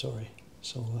sorry.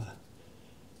 So,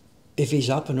 if he's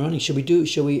up and running, should we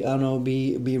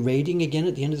be raiding again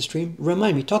at the end of the stream?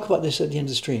 Remind me, talk about this at the end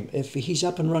of the stream. If he's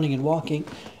up and running and walking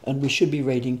and we should be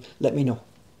raiding, let me know.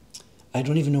 I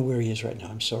don't even know where he is right now.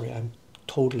 I'm sorry. I'm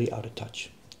totally out of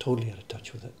touch. Totally out of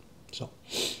touch with it. So,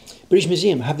 British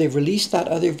Museum, have they released that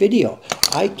other video?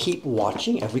 I keep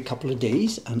watching every couple of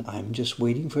days and I'm just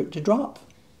waiting for it to drop.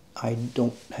 I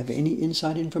don't have any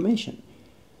inside information.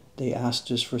 They asked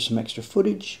us for some extra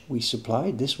footage. We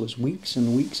supplied. This was weeks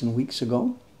and weeks and weeks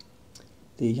ago.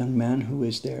 The young man who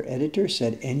is their editor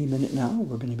said any minute now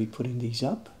we're going to be putting these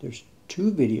up. There's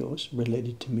 2 videos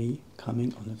related to me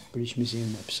coming on the British Museum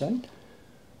website.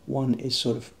 One is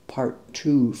sort of part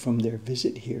 2 from their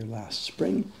visit here last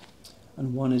spring,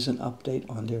 and one is an update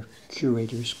on their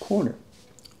Curator's Corner,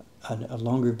 a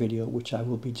longer video which I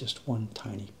will be just one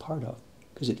tiny part of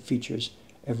because it features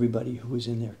everybody who was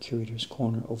in their Curator's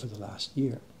Corner over the last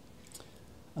year.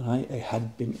 And I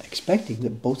had been expecting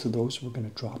that both of those were going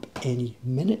to drop any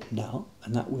minute now,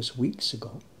 and that was weeks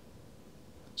ago.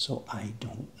 So I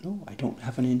don't know. I don't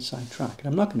have an inside track. And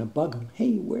I'm not going to bug them,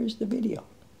 hey, where's the video?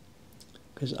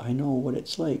 Because I know what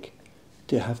it's like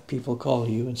to have people call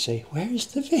you and say, where's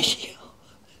the video?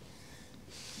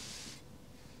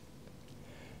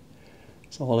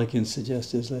 So all I can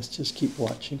suggest is let's just keep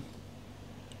watching.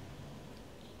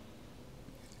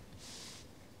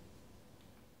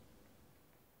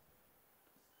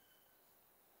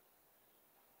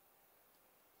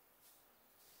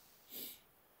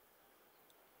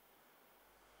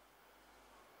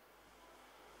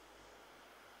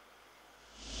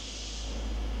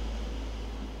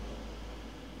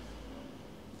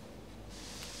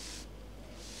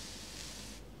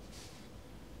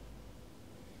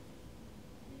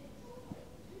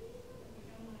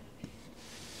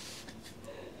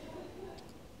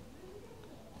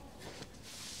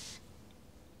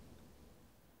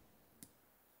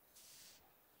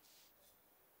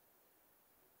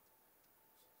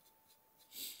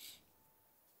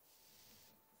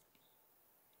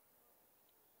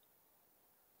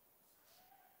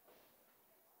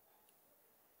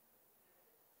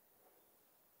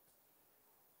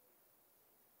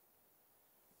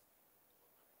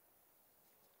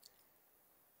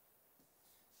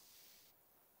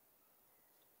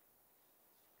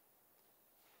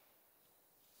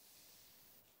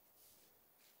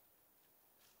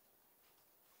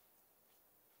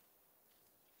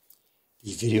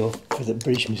 The video for the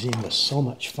British Museum was so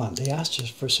much fun. They asked us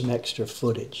for some extra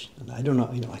footage, and I don't know,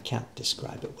 I can't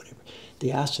describe it, whatever.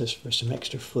 They asked us for some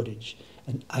extra footage,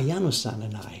 and Ayano-san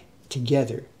and I,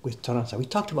 together with Taran-san, we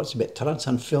talked about this a bit.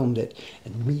 Taran-san filmed it,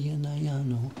 and me and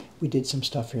Ayano, we did some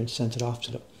stuff here and sent it off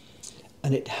to them.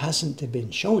 And it hasn't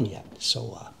been shown yet,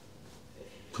 so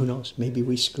who knows? Maybe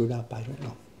we screwed up, I don't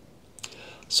know.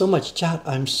 So much chat,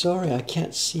 I'm sorry, I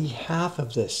can't see half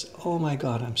of this. Oh my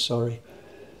God, I'm sorry.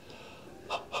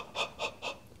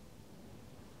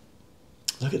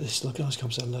 Look at this, look at those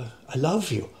comments. I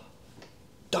love you.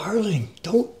 Darling,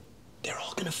 don't, they're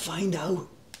all gonna find out.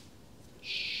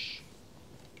 Shh.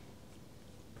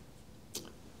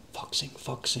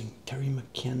 Foxing, Terry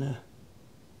McKenna.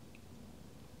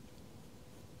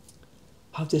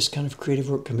 How this kind of creative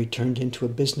work can be turned into a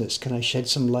business. Can I shed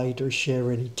some light or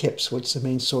share any tips? What's the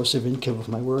main source of income of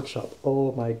my workshop?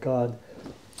 Oh my God.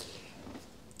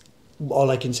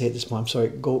 All I can say at this point, I'm sorry,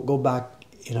 go back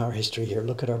in our history here,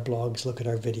 look at our blogs, look at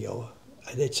our video.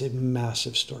 It's a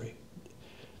massive story.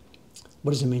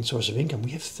 What is the main source of income? We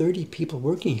have 30 people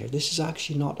working here. This is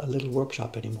actually not a little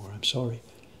workshop anymore, I'm sorry.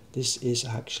 This is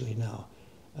actually now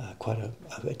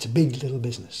it's a big little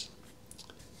business.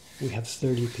 We have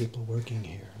 30 people working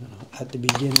here. At the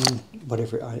beginning,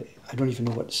 whatever, I don't even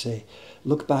know what to say.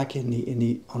 Look back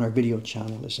on our video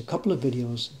channel. There's a couple of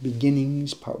videos,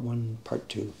 beginnings, part 1, part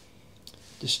 2.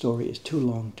 The story is too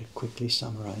long to quickly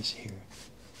summarize here.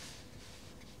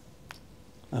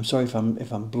 I'm sorry if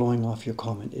I'm blowing off your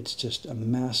comment. It's just a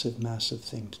massive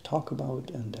thing to talk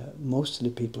about, and most of the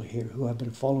people here who have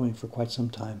been following for quite some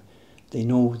time, they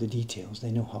know the details. They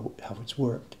know how it's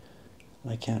worked.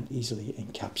 And I can't easily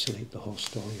encapsulate the whole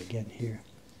story again here.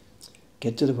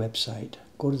 Get to the website.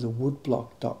 Go to the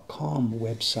woodblock.com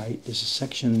website. There's a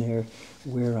section there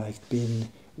where I've been,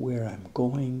 where I'm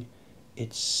going.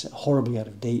 It's horribly out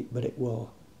of date, but it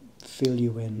will fill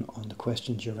you in on the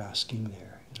questions you're asking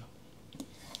there.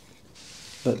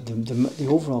 But the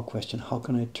overall question, how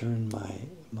can I turn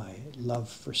my love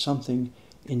for something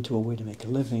into a way to make a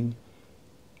living?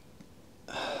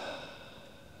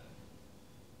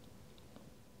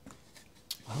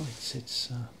 Well, it's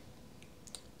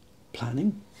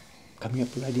planning, coming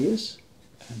up with ideas,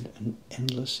 and an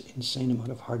endless, insane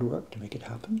amount of hard work to make it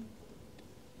happen.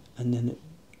 And then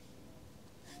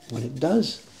when it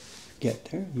does get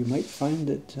there, you might find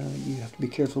that you have to be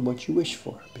careful what you wish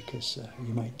for, because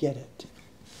you might get it.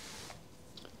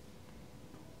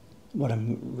 What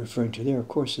I'm referring to there, of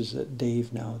course, is that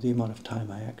Dave now, the amount of time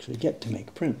I actually get to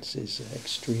make prints is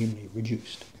extremely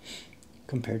reduced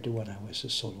compared to when I was a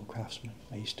solo craftsman.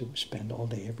 I used to spend all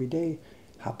day, every day,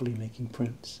 happily making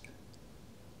prints.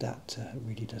 That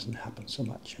really doesn't happen so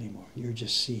much anymore. You're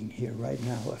just seeing here right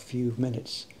now a few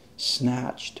minutes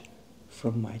snatched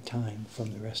from my time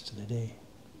from the rest of the day.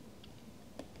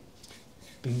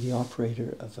 Being the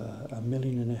operator of $1.5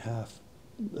 million,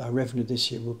 our revenue this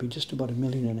year will be just about $1.5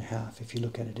 million if you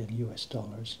look at it in US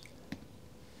dollars.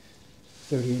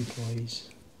 30 employees.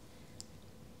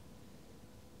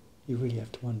 You really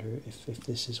have to wonder if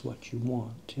this is what you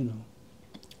want, you know.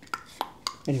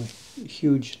 Anyway, a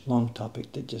huge, long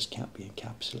topic that just can't be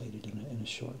encapsulated in a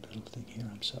short little thing here,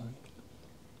 I'm sorry.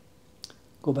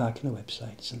 Go back in the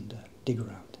websites and dig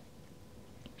around.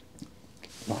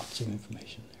 Lots of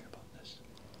information there about this.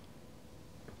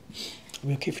 Are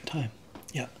we okay for time?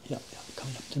 Yeah,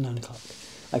 coming up to 9 o'clock.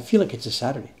 I feel like it's a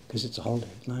Saturday, because it's a holiday.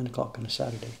 It's 9 o'clock on a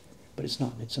Saturday, but it's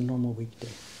not. It's a normal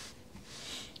weekday.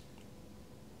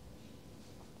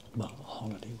 Well, a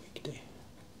holiday weekday.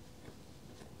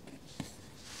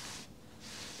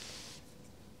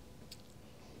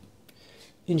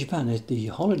 In Japan, the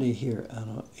holiday here,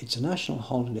 it's a national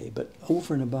holiday, but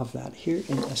over and above that, here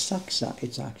in Asakusa,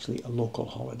 it's actually a local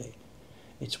holiday.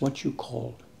 It's what you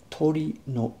call Tori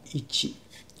no Ichi.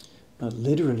 Now,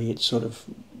 literally, it's sort of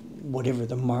whatever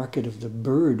the market of the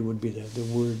bird would be,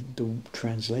 the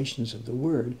translations of the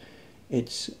word.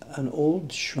 It's an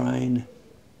old shrine.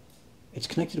 It's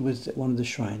connected with one of the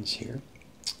shrines here,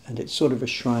 and it's sort of a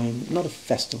shrine, not a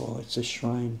festival. It's a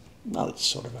shrine. Well, it's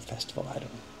sort of a festival. I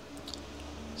don't know.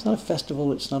 It's not a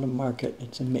festival. It's not a market.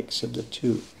 It's a mix of the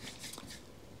two.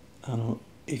 I don't know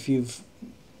if you've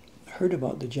heard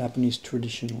about the Japanese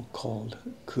traditional called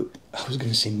I was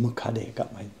going to say mukade. I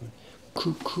got my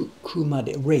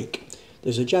kumade, rake.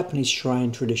 There's a Japanese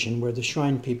shrine tradition where the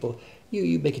shrine people,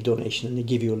 you make a donation and they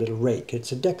give you a little rake.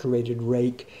 It's a decorated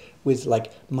rake with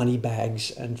like money bags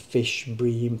and fish,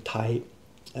 bream, tai,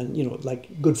 and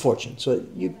like good fortune. So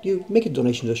you make a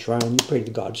donation to the shrine, you pray to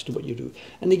the gods, do what you do,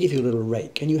 and they give you a little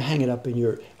rake, and you hang it up in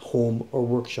your home or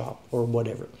workshop or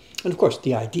whatever. And of course,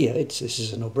 the idea, this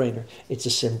is a no-brainer. It's a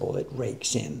symbol. It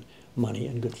rakes in money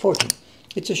and good fortune.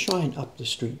 It's a shrine up the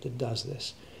street that does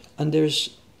this, and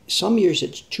there's some years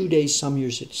it's 2 days, some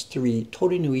years it's 3.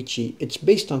 Tori no Ichi. It's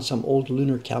based on some old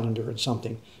lunar calendar or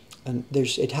something, and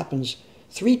it happens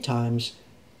 3 times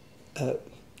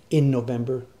in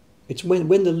November. It's when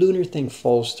the lunar thing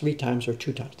falls 3 times or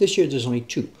 2 times. This year there's only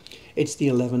 2. It's the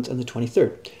 11th and the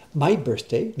 23rd. My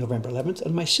birthday, November 11th,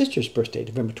 and my sister's birthday,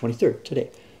 November 23rd,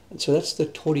 today. And so that's the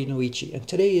Tori no Ichi. And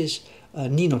today is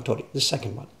Ni no Tori, the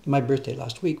second one. My birthday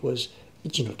last week was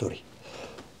Ichi no Tori.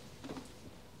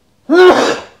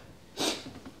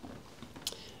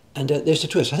 And there's a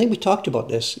twist. I think we talked about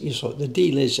this. So the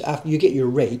deal is after you get your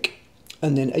rake,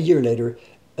 and then a year later,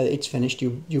 it's finished.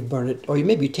 You burn it, or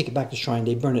maybe you take it back to the shrine.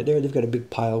 They burn it there. They've got a big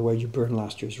pile where you burn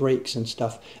last year's rakes and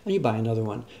stuff, and you buy another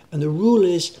one. And the rule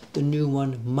is the new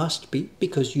one must be,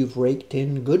 because you've raked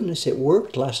in goodness. It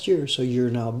worked last year, so you're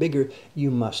now bigger.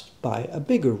 You must buy a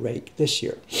bigger rake this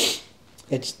year.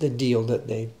 It's the deal that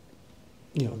they,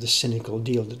 the cynical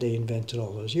deal that they invented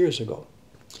all those years ago.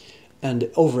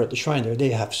 And over at the shrine there, they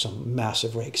have some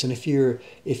massive rakes. And if you're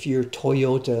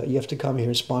Toyota, you have to come here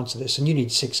and sponsor this. And you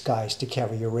need 6 guys to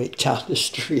carry your rake down the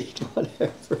street,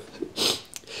 whatever.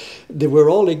 We're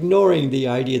all ignoring the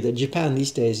idea that Japan these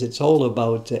days, it's all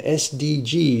about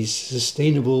SDGs,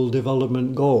 Sustainable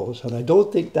Development Goals. And I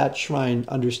don't think that shrine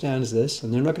understands this.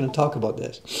 And they're not going to talk about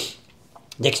this.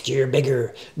 Next year,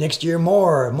 bigger. Next year,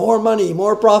 more. More money,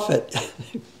 more profit.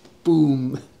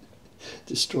 Boom.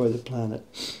 Destroy the planet.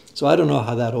 So I don't know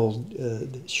how that old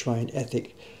shrine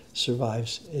ethic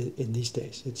survives in these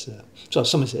days. So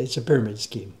someone said it's a pyramid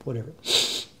scheme, whatever.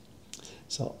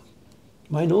 So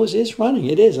my nose is running.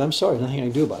 It is. I'm sorry. Nothing I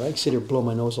can do about it. I can sit here and blow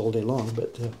my nose all day long,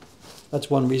 but that's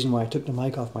one reason why I took the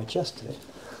mic off my chest today.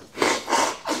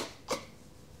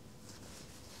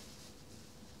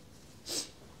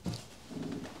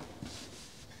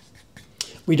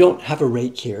 We don't have a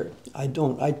rake here. I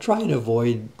try and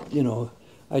avoid,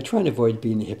 I try and avoid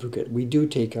being a hypocrite. We do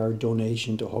take our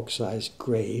donation to Hokusai's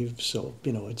grave, so,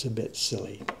 it's a bit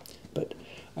silly. But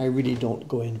I really don't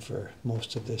go in for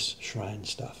most of this shrine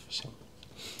stuff. So.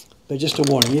 But just a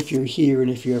warning, if you're here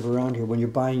and if you're ever around here, when you're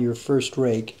buying your first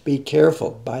rake, be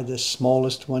careful. Buy the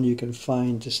smallest one you can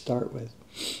find to start with.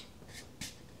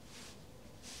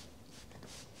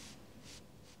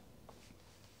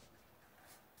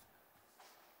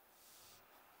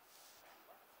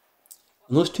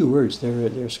 And those 2 words,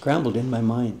 they're scrambled in my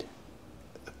mind.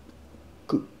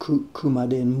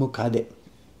 Kumade and mukade.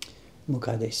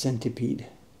 Mukade, centipede.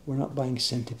 We're not buying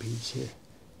centipedes here.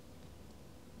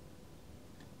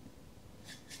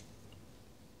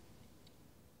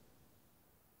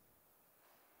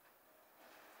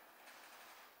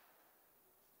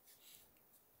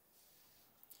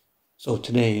 So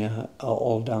today,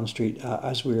 all down the street,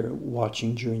 as we're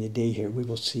watching during the day here, we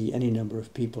will see any number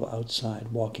of people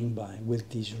outside walking by with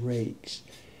these rakes.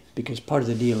 Because part of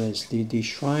the deal is the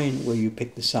shrine where you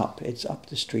pick this up, it's up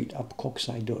the street, up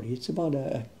Kokusai Dori. It's about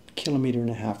a 1.5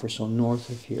 kilometers or so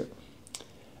north of here.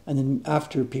 And then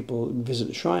after people visit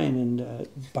the shrine and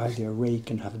buy their rake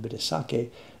and have a bit of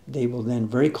sake, they will then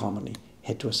very commonly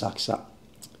head to Asakusa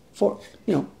for,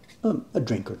 a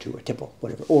drink or two, a tipple,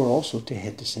 whatever, or also to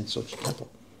head to Sensoji Temple.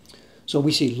 So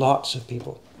we see lots of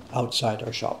people outside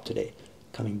our shop today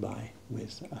coming by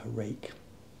with a rake.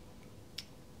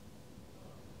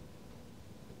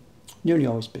 Nearly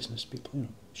always business people,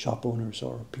 shop owners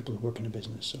or people who work in a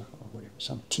business or whatever,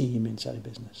 some team inside a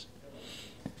business.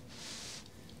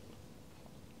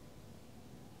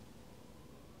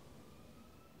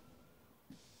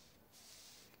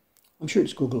 I'm sure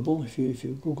it's Googleable if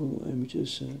you Google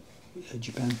images,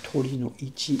 Japan Tori no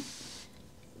Ichi.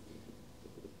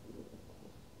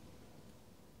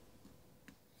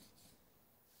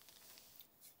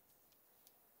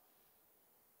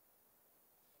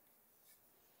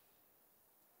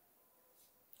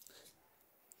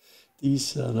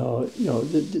 These,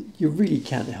 you really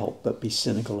can't help but be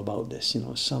cynical about this.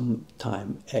 Some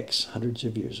time X, hundreds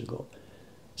of years ago,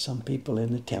 some people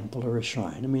in a temple or a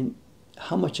shrine. I mean,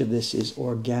 how much of this is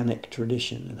organic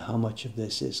tradition and how much of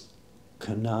this is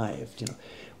connived?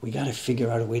 We got to figure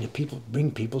out a way to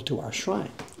bring people to our shrine.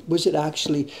 Was it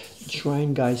actually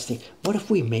shrine guys think, what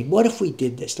if we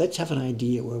did this? Let's have an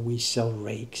idea where we sell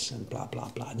rakes and blah, blah,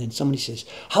 blah. And then somebody says,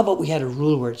 how about we had a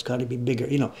rule where it's got to be bigger?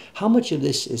 How much of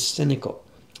this is cynical,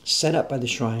 set up by the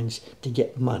shrines to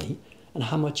get money, and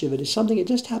how much of it is something that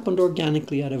just happened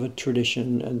organically out of a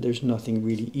tradition, and there's nothing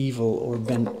really evil or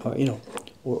bent,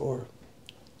 or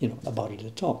about it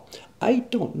at all. I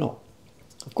don't know.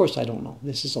 Of course, I don't know.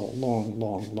 This is all long,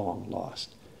 long, long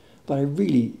lost. But I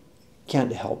really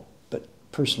can't help but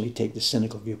personally take the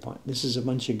cynical viewpoint. This is a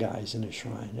bunch of guys in a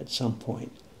shrine at some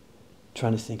point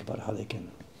trying to think about how they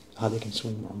can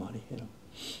swing more money.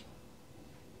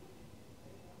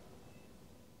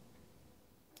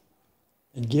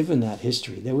 And given that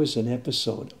history, there was an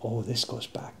episode. Oh, this goes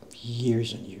back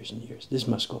years and years and years. This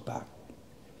must go back.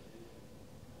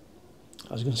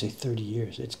 I was going to say 30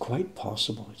 years. It's quite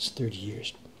possible it's 30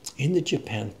 years. In the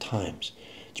Japan Times.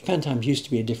 Japan Times used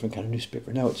to be a different kind of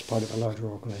newspaper. Now it's part of a larger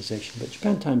organization. But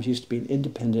Japan Times used to be an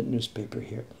independent newspaper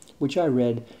here, which I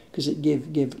read because it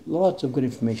gave lots of good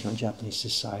information on Japanese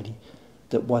society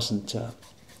that wasn't...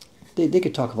 they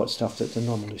could talk about stuff that the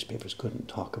normal newspapers couldn't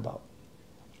talk about.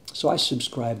 So I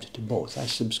subscribed to both. I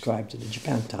subscribed to the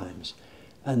Japan Times,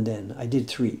 and then I did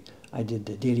three. I did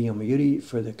the Daily Yomiuri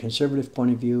for the conservative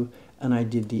point of view, and I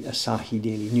did the Asahi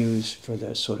Daily News for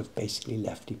the sort of basically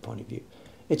lefty point of view.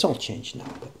 It's all changed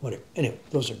now, but whatever. Anyway,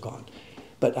 those are gone.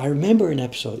 But I remember an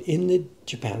episode in the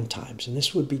Japan Times, and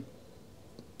this would be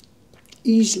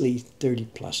easily 30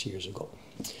 plus years ago.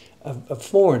 A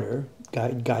foreigner,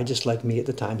 guy just like me at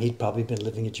the time, he'd probably been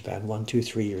living in Japan 1, 2,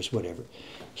 3 years, whatever.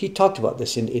 He talked about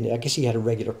this I guess he had a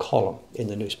regular column in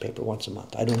the newspaper once a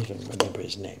month. I don't even remember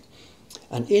his name.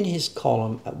 And in his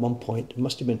column at one point, it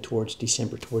must have been towards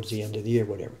December, towards the end of the year,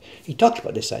 whatever, he talked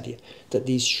about this idea that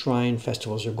these shrine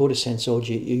festivals, or go to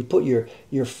Sensoji, you put your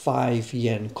 5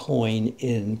 yen coin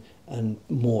in and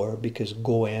more, because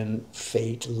goen,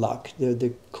 fate, luck,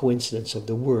 the coincidence of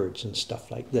the words and stuff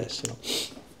like this.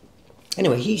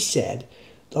 Anyway, he said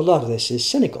a lot of this is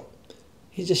cynical.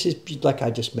 He just says, like I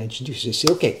just mentioned, he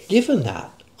says, okay, given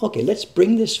that, okay, let's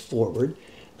bring this forward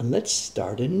and let's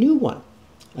start a new one.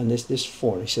 And this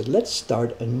foreigner, he said, let's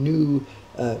start a new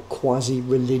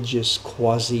quasi-religious,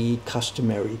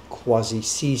 quasi-customary,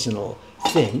 quasi-seasonal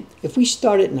thing. If we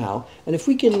start it now, and if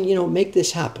we can, make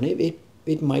this happen,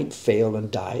 it might fail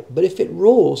and die. But if it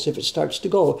rolls, if it starts to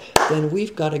go, then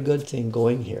we've got a good thing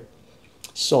going here.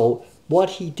 So what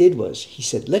he did was, he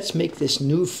said, let's make this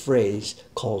new phrase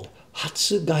called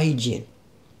Hatsugaijin.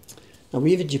 Now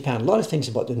we have in Japan a lot of things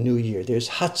about the new year. There's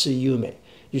Hatsuyume.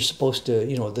 You're supposed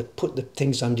to, put the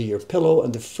things under your pillow,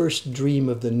 and the first dream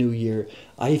of the new year,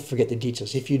 I forget the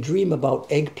details. If you dream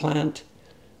about eggplant,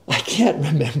 I can't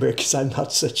remember because I'm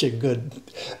not such a good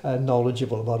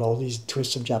knowledgeable about all these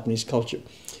twists of Japanese culture.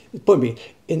 Pardon me,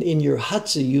 in your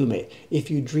Hatsuyume,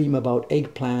 if you dream about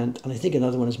eggplant, and I think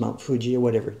another one is Mount Fuji or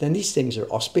whatever, then these things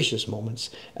are auspicious moments,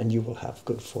 and you will have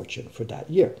good fortune for that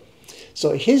year.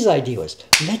 So his idea was,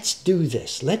 let's do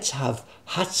this. Let's have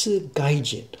Hatsu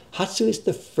Gaijin. Hatsu is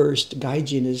the first,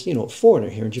 Gaijin is, foreigner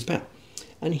here in Japan.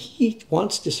 And he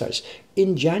wants to start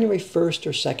in January 1st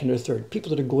or 2nd or 3rd. People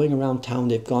that are going around town,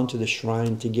 they've gone to the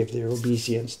shrine to give their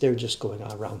obeisance. They're just going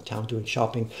around town doing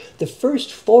shopping. The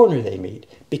first foreigner they meet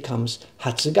becomes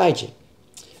Hatsu Gaijin.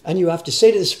 And you have to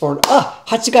say to this foreigner,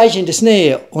 Hatsu Gaijin desu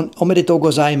ne, omedetou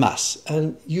gozaimasu.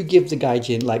 And you give the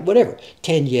gaijin like whatever,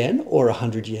 10 yen or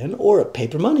 100 yen or a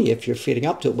paper money if you're feeling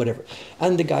up to it, whatever.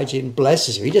 And the gaijin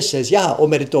blesses you. He just says, yeah,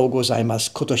 omedetou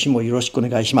gozaimasu, kotoshi mo yoroshiku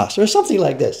onegai shimasu, or something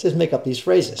like this. Just make up these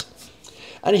phrases.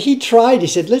 And he tried, he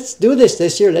said, let's do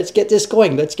this year. Let's get this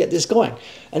going. Let's get this going.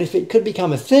 And if it could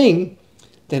become a thing,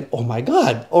 then, oh my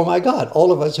God,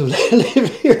 all of us who live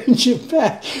here in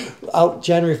Japan, out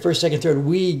January 1st, 2nd, 3rd,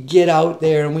 we get out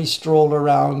there and we stroll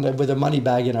around with a money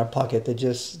bag in our pocket to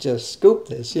just scoop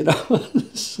this,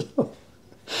 So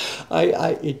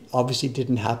it obviously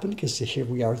didn't happen because here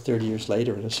we are 30 years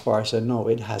later, and as far as I know,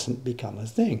 it hasn't become a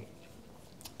thing.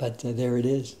 But there it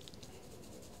is.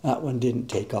 That one didn't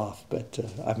take off, but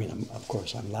of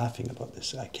course, I'm laughing about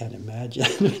this. I can't imagine.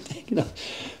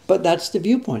 But that's the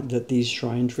viewpoint, that these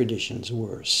shrine traditions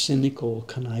were cynical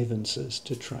connivances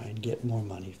to try and get more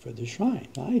money for the shrine.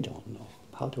 I don't know.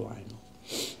 How do I know?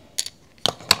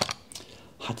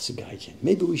 Hatsugaijin.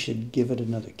 Maybe we should give it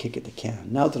another kick at the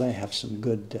can. Now that I have some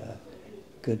good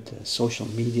social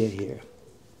media here.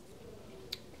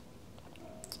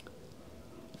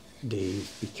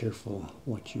 Dave, be careful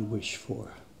what you wish for,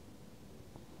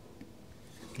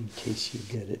 in case you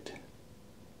get it.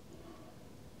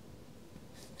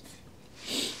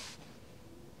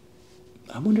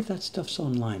 I wonder if that stuff's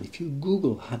online. If you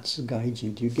Google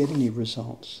Hatsugaijin, do you get any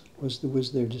results?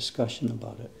 Was there discussion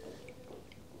about it?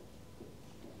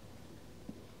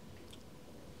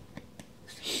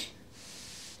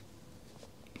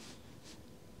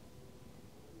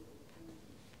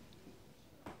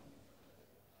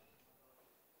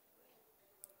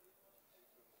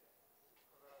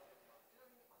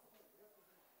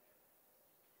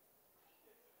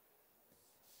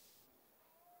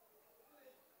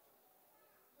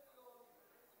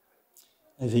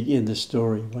 I think in the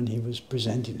story when he was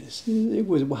presenting this, it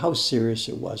was how serious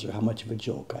it was or how much of a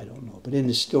joke, I don't know. But in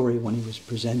the story when he was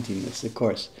presenting this, of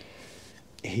course,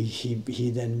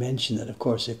 he then mentioned that, of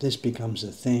course, if this becomes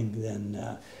a thing,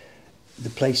 then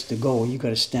the place to go, you got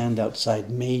to stand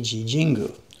outside Meiji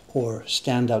Jingu or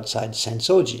stand outside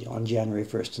Sensoji on January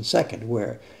 1st and 2nd,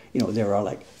 where, you know, there are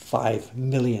like 5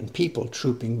 million people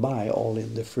trooping by all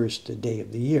in the first day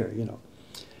of the year, you know.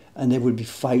 And there would be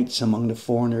fights among the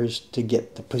foreigners to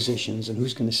get the positions and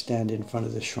who's going to stand in front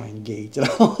of the shrine gate and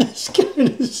all this kind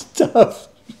of stuff.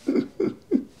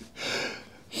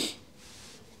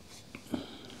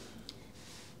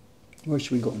 Where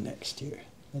should we go next here?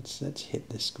 Let's hit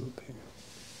this group here.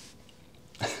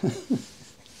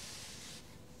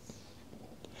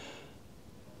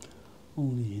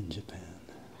 Only in Japan.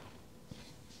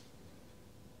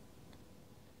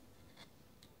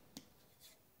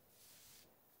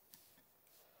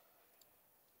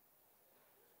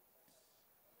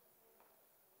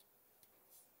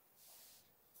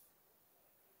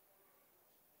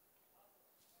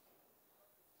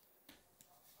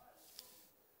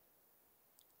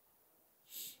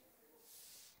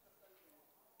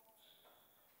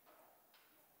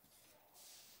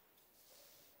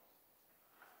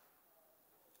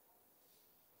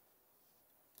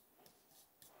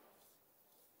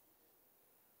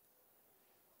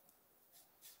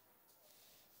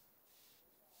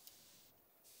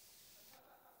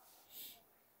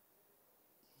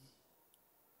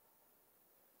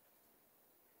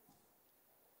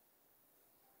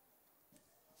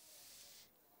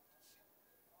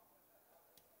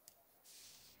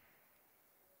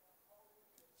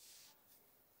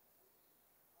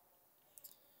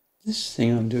 This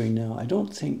thing I'm doing now, I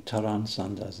don't think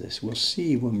Taran-san does this. We'll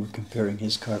see when we're comparing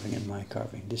his carving and my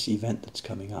carving, this event that's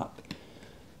coming up.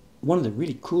 One of the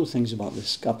really cool things about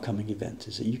this upcoming event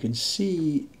is that you can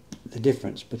see the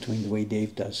difference between the way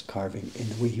Dave does carving and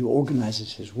the way he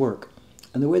organizes his work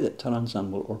and the way that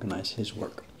Taran-san will organize his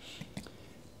work.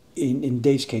 In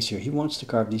Dave's case here, he wants to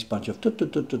carve these bunch of tut,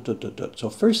 tut, tut, tut, tut, tut, tut.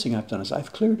 So first thing I've done is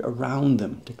I've cleared around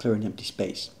them to clear an empty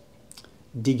space,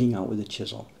 digging out with a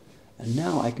chisel. And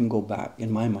now I can go back,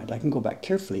 in my mind, I can go back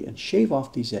carefully and shave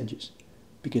off these edges.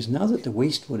 Because now that the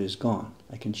waste wood is gone,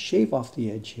 I can shave off the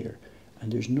edge here.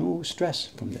 And there's no stress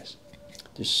from this.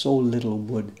 There's so little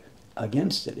wood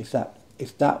against it. If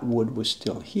that wood was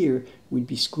still here, we'd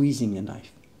be squeezing the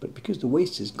knife. But because the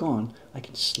waste is gone, I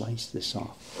can slice this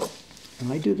off.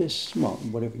 And I do this, well,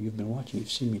 whatever you've been watching,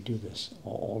 you've seen me do this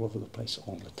all over the place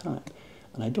all the time.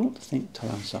 And I don't think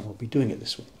Taran-san will be doing it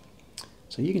this way.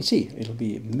 So you can see, it'll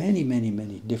be many, many,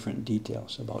 many different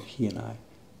details about he and I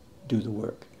do the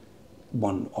work.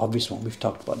 One obvious one, we've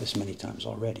talked about this many times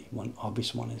already, one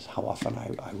obvious one is how often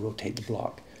I rotate the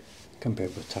block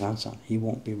compared with Taran-san. He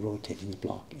won't be rotating the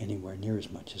block anywhere near as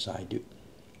much as I do.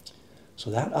 So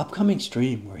that upcoming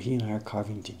stream where he and I are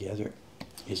carving together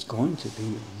is going to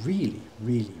be really,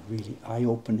 really, really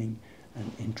eye-opening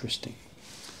and interesting.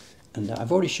 And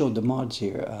I've already showed the mods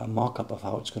here a mock-up of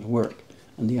how it's going to work.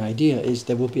 And the idea is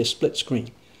there will be a split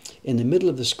screen. In the middle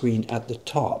of the screen at the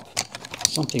top,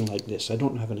 something like this. I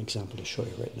don't have an example to show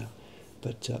you right now.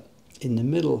 But in the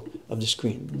middle of the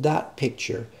screen, that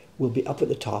picture will be up at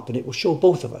the top and it will show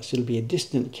both of us. It'll be a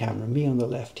distant camera, me on the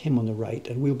left, him on the right,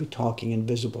 and we'll be talking and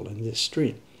visible in this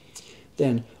stream.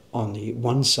 Then on the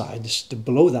one side,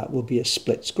 below that will be a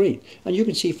split screen. And you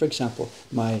can see, for example,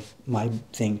 my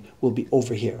thing will be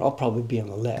over here. I'll probably be on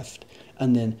the left.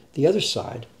 And then the other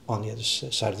side, on the other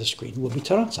side of the screen, will be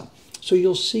Taran-san. So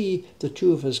you'll see the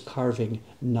two of us carving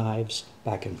knives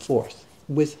back and forth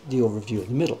with the overview in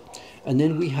the middle. And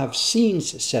then we have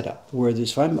scenes set up where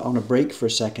if I'm on a break for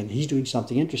a second, he's doing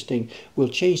something interesting, we'll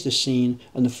change the scene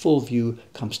and the full view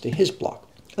comes to his block.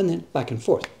 And then back and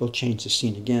forth, we'll change the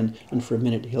scene again, and for a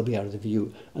minute he'll be out of the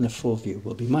view and the full view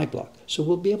will be my block. So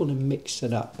we'll be able to mix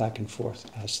it up back and forth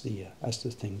as the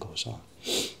thing goes on.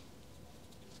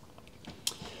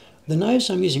 The knives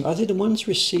I'm using, are they the ones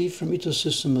received from Ito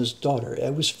Susuma's daughter?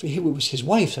 It was his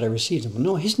wife that I received them.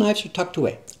 No, his knives are tucked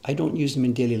away. I don't use them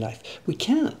in daily life. We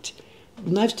can't.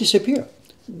 Knives disappear.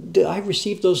 I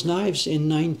received those knives in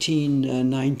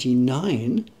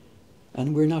 1999,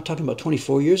 and we're now talking about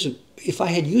 24 years. If I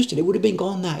had used it, it would have been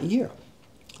gone that year.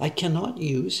 I cannot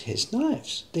use his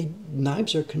knives.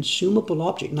 Knives are consumable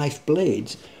objects. Knife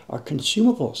blades are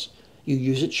consumables. You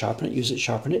use it, sharpen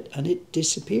it, and it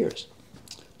disappears.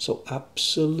 So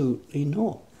absolutely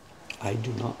no, I'm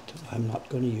not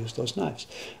going to use those knives.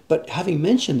 But having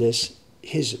mentioned this,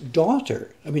 his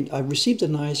daughter, I received the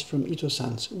knives from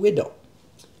Ito-san's widow.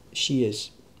 She is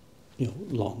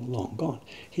long gone.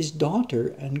 His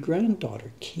daughter and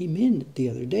granddaughter came in the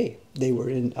other day. They were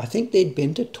in, I think they'd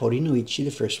been to Torinoichi,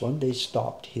 the first one. They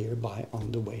stopped here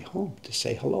on the way home to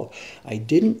say hello. I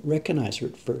didn't recognize her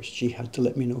at first. She had to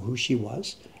let me know who she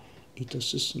was.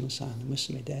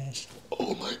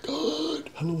 Oh my God.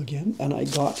 Hello again. And I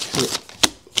got her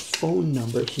phone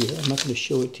number here. I'm not going to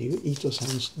show it to you.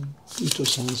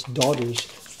 Ito-san's daughter's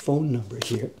phone number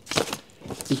here,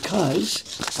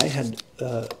 because I had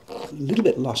a little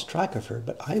bit lost track of her,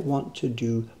 but I want to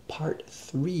do part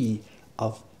 3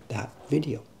 of that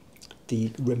video.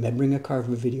 The Remembering a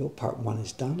Carver video, part 1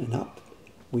 is done and up.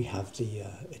 We have the,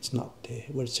 it's not the,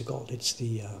 what's it called? It's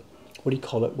the, what do you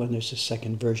call it when there's a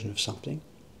second version of something?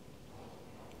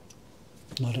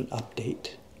 Not an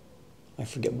update. I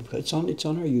forget what it's on. It's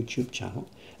on our YouTube channel.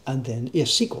 And then,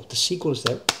 yes, sequel. The sequel is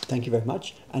there. Thank you very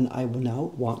much. And I will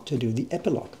now want to do the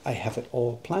epilogue. I have it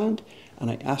all planned.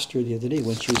 And I asked her the other day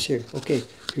when she was here, okay,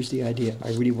 here's the idea. I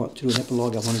really want to do an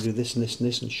epilogue. I want to do this and this and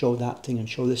this and show that thing and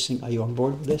show this thing. Are you on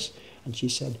board with this? And she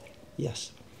said,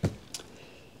 yes.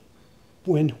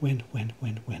 When?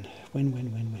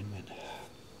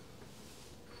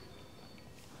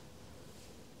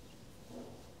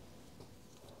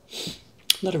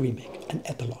 Not a remake, an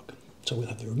epilogue. So we'll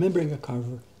have the Remembering a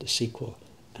Carver, the sequel,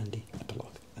 and the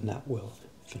epilogue. And that will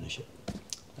finish it.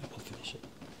 That will finish it.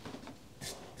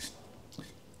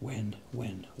 When.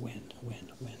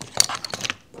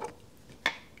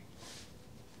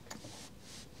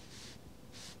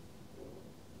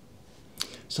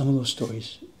 Some of those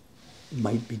stories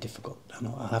might be difficult. I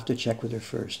know I'll have to check with her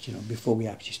first, before we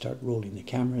actually start rolling the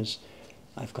cameras.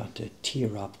 I've got to tee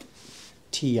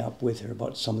up with her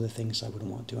about some of the things I would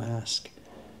want to ask.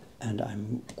 And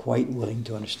I'm quite willing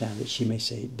to understand that she may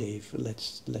say, Dave,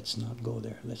 let's not go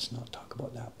there. Let's not talk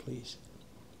about that, please.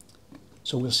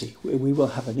 So we'll see. We will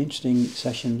have an interesting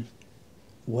session.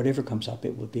 Whatever comes up,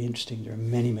 it will be interesting. There are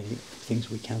many things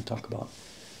we can't talk about.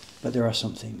 But there are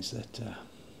some things that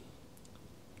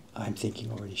I'm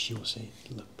thinking already she will say,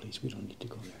 look, please, we don't need to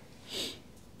go there.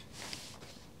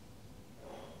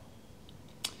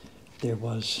 There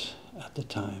was, at the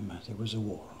time, there was a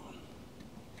war on.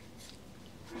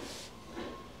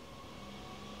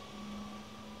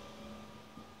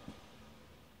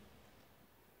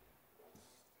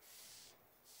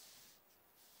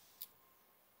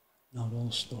 Not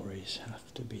all stories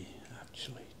have to be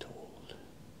actually told.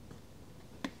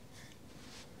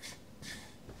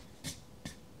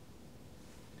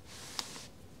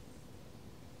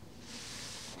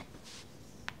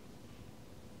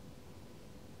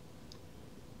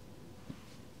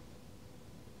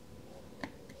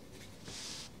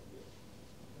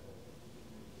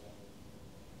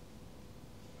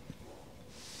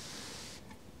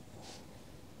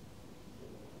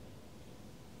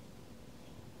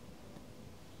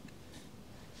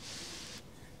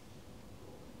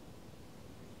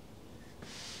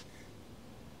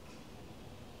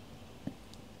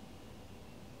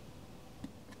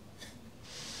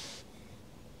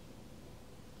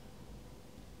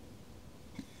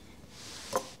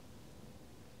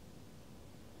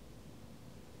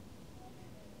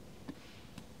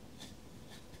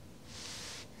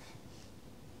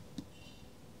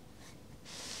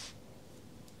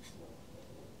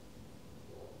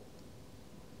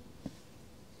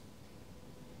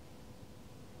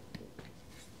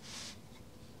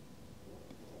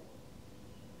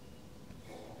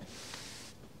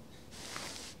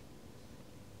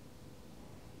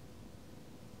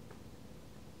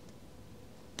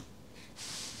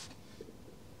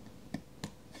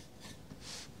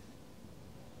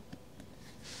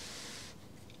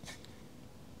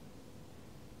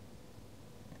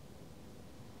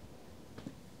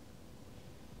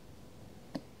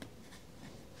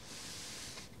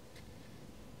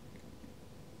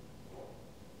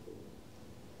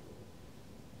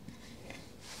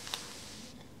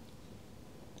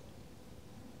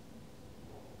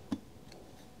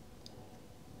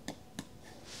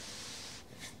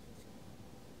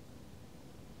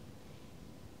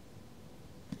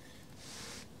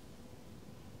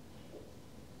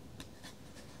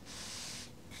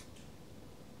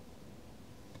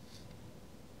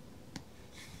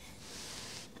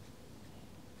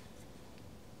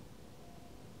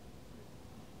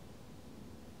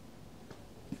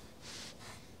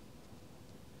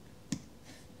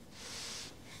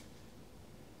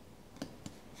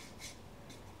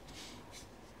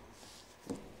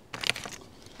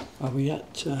 Are we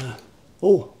at,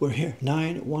 oh, we're here,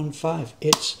 9:15.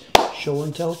 It's show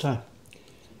and tell time.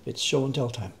 It's show and tell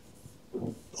time.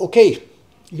 Okay,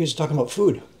 you guys are talking about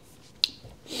food.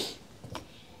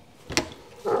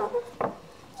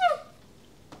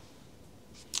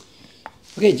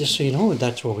 Okay, just so you know,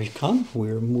 that's where we've come.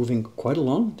 We're moving quite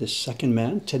along. This second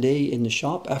man today in the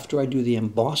shop. After I do the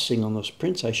embossing on those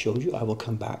prints I showed you, I will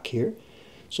come back here.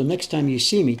 So next time you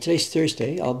see me, today's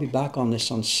Thursday, I'll be back on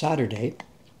this on Saturday.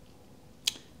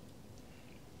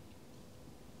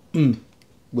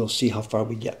 We'll see how far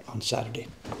we get on Saturday,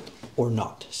 or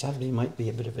not. Saturday might be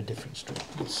a bit of a different story.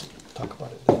 We'll see. Talk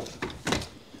about it then.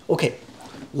 Okay,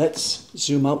 let's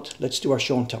zoom out. Let's do our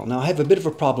show and tell. Now I have a bit of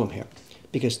a problem here,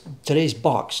 because today's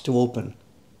box to open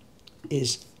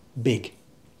is big.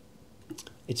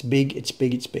 It's big, it's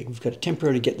big, it's big. We've got to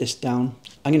temporarily get this down.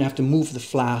 I'm going to have to move the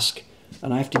flask,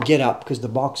 and I have to get up because the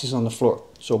box is on the floor.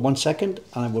 So 1 second,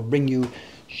 and I will bring you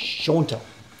show and tell.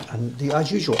 And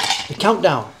as usual, the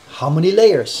countdown. How many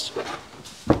layers?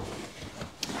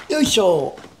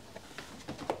 Yoisho!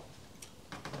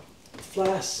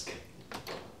 Flask.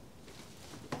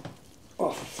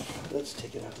 Off. Let's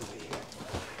take it out of the way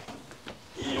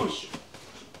here. Yoisho!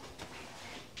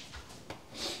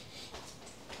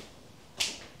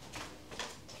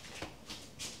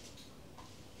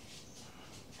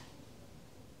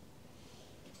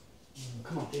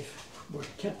 Come on, Dave. We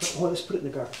can't put, oh, let's put it in the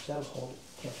garbage. That'll hold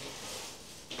it.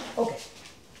 Okay.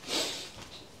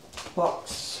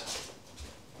 Box.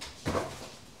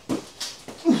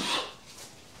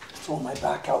 Throw my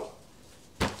back out.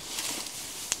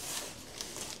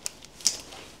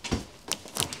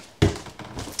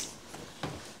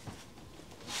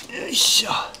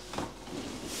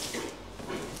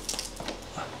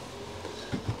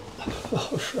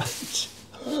 All right.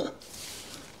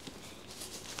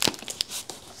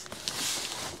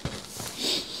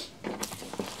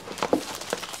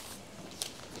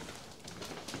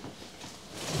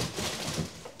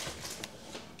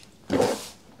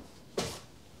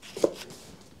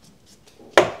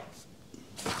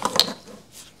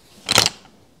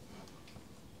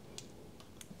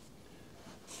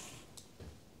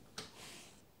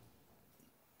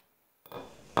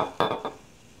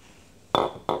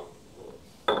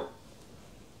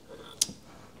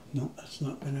 No, that's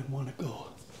not where I want to go.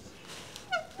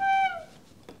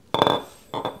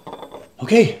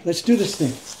 Okay, let's do this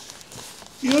thing.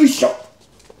 Yoisho!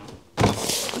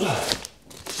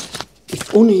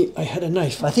 If only I had a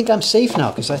knife. I think I'm safe now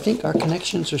because I think our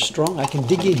connections are strong. I can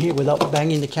dig in here without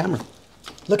banging the camera.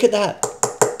 Look at that.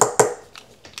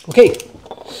 Okay,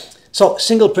 so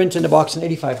single print in the box and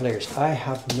 85 layers. I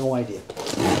have no idea.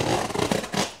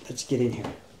 Let's get in here.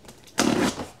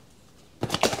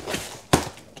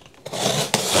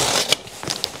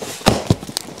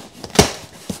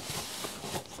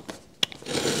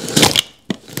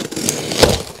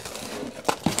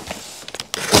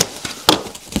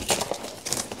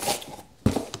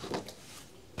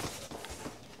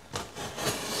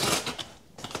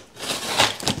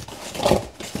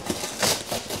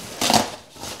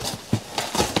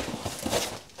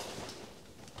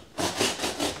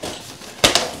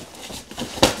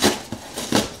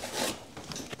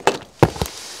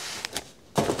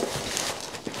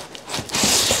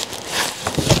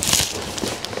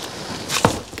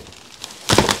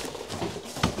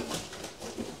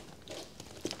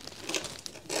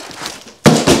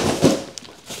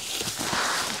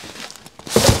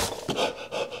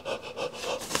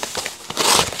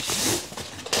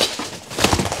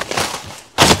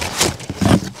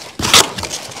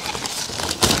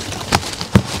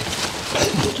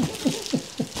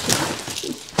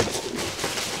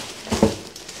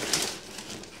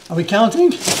 Are we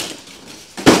counting?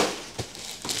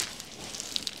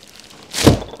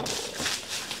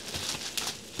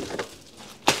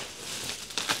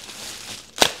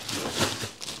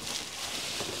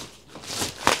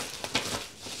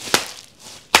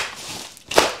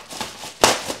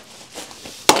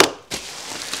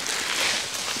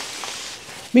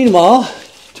 Meanwhile,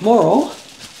 tomorrow,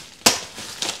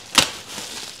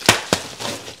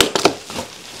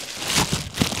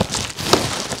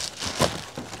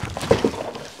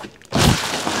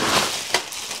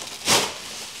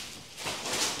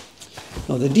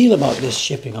 now the deal about this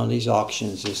shipping on these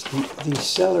auctions is the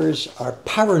sellers are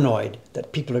paranoid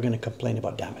that people are going to complain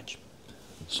about damage.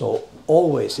 So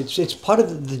always, it's part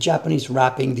of the Japanese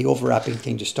wrapping, the overwrapping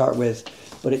thing to start with,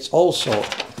 but it's also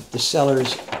the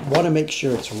sellers want to make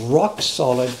sure it's rock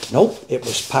solid. Nope, it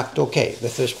was packed okay.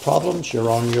 If there's problems, you're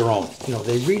on your own. You know,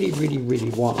 they really, really, really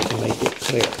want to make it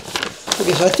clear.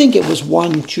 Okay, so I think it was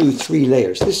 1, 2, 3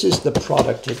 layers. This is the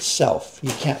product itself.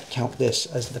 You can't count this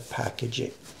as the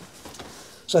packaging.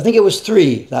 So I think it was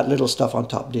 3. That little stuff on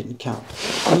top didn't count.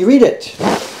 When you read it,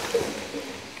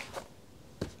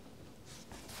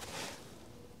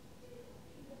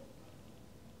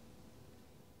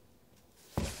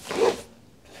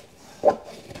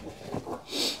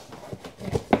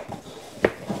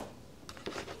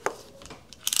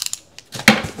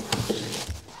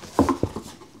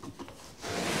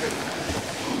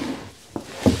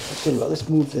 let's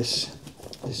move this.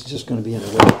 This is just going to be in the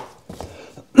way.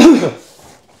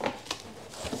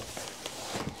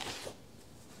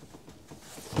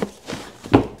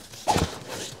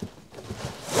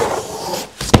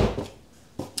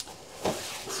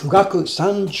 Fugaku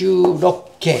Sanju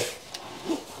Rokke.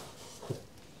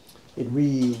 It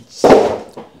reads,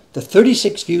 the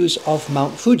 36 views of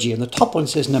Mount Fuji. And the top one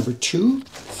says number 2,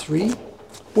 3.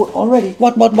 We're already,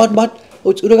 what? Oh,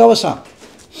 it's Uragawa-san.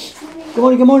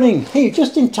 Good morning. Hey,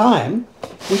 just in time.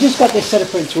 We just got this set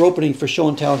of prints we're opening for show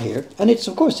and tell here. And it's,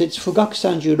 of course, it's Fugaku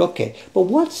Sanju Rokke. But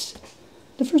what's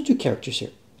the first two characters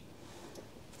here?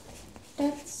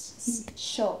 That's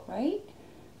show, right?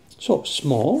 So,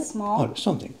 small. Oh,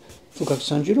 something. Fugaku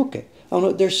Sanju Rokke. Oh,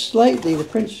 no, they're slightly, the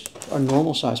prints are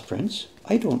normal size prints.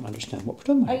 I don't understand what we're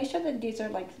talking about. Are you sure that these are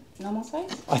like normal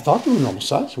size? I thought they were normal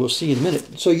size. We'll see in a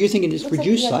minute. So you're thinking it's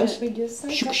reduced size? Reduced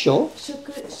size. Shukusho?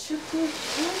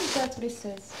 That's what it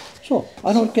says. So,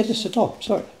 I don't get this at all.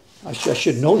 Sorry. I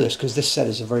should know this because this set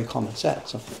is a very common set.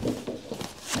 So.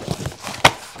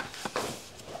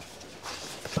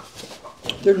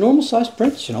 They're normal size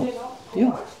prints, you know.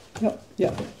 Yeah.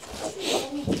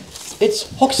 It's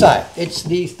Hokusai. It's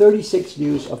the 36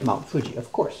 views of Mount Fuji,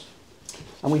 of course.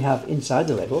 And we have inside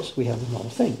the labels, we have the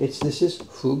normal thing. This is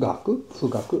Fugaku,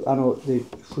 the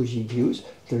Fuji views,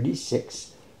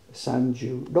 36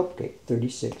 Sanju Rokke,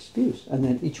 36 views. And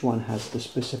then each one has the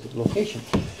specific location.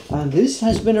 And this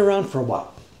has been around for a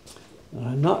while.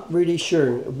 I'm not really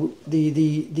sure.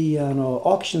 The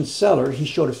auction seller, he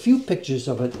showed a few pictures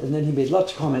of it, and then he made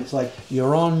lots of comments like,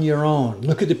 you're on your own.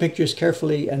 Look at the pictures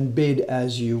carefully and bid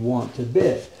as you want to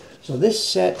bid. So this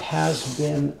set has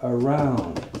been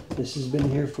around. This has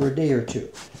been here for a day or two.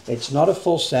 It's not a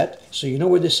full set, so you know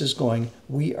where this is going.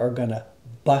 We are going to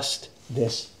bust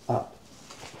this up.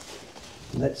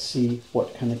 Let's see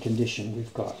what kind of condition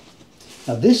we've got.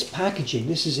 Now this packaging,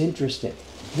 this is interesting.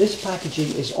 This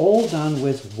packaging is all done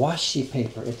with washi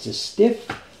paper. It's a stiff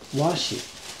washi.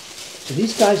 So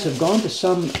these guys have gone to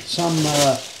some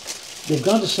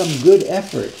good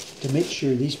effort to make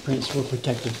sure these prints were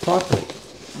protected properly.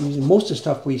 Most of the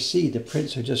stuff we see, the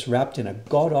prints are just wrapped in a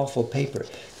god-awful paper.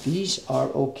 These are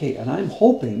okay, and I'm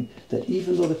hoping that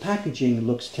even though the packaging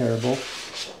looks terrible,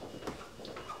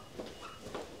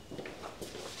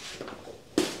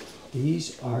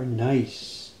 these are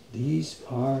nice. These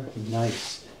are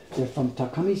nice. They're from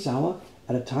Takamizawa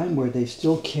at a time where they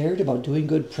still cared about doing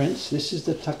good prints. This is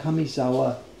the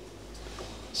Takamizawa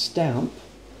stamp.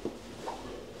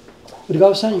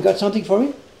 Uragawa-san, you got something for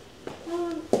me?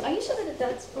 Are you sure that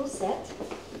that's full set?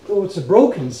 Oh, it's a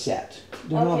broken set.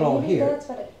 They're not all here. That's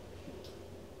what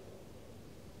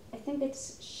I think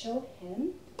it's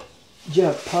Shohen.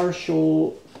 Yeah,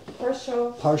 partial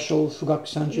Fugaku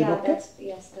Sanju Rokke? That's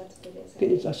what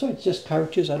it is. Okay, sorry, it's just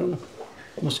characters, I don't know.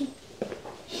 We'll see.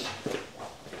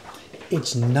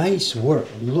 It's nice work.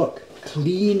 Look,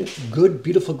 clean, good,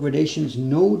 beautiful gradations,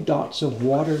 no dots of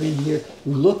water in here.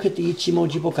 Look at the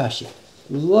Ichimoji Bokashi.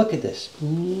 Look at this.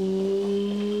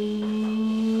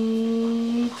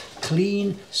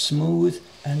 Clean, smooth,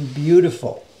 and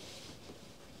beautiful.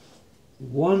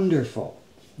 Wonderful.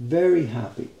 Very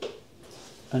happy.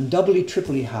 And doubly,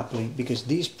 triply happy because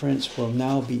these prints will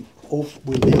now be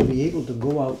able to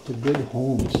go out to good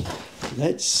homes.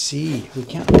 Let's see. We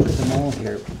can't look at them all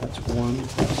here. That's 1,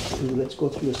 that's 2. Let's go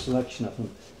through a selection of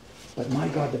them. But my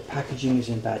God, the packaging is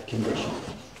in bad condition.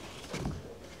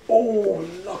 Oh,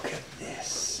 look at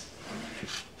this.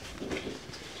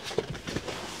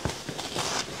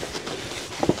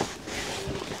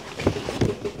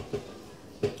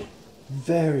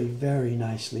 Very, very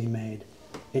nicely made.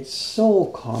 It's so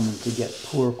common to get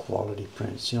poor quality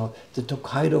prints. You know, the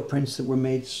Tokaido prints that were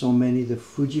made, so many. The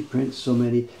Fuji prints, so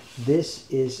many. This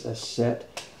is a set.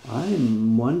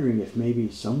 I'm wondering if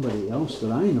maybe somebody else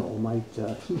that I know might,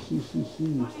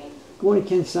 Good morning,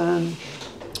 Ken-san.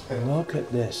 Look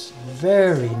at this.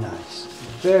 Very nice.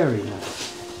 Very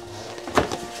nice.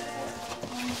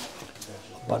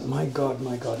 But my God,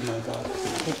 my God, my God.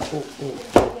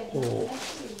 Oh.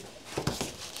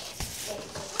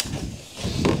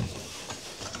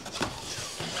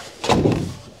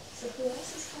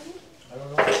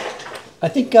 I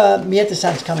think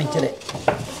Miyata-san's coming today.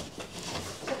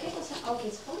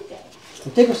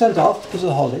 Keiko-san's off because of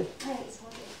the holiday.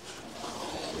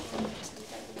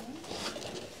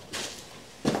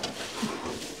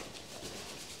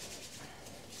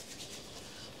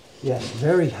 Yes,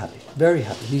 very happy, very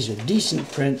happy. These are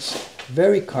decent prints,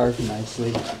 very carved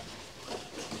nicely.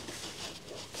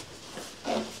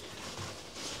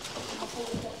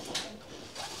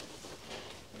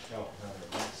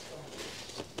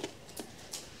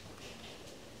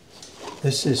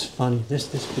 this is funny. This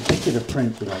particular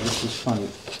print, this is funny.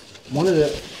 One of the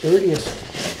earliest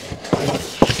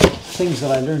things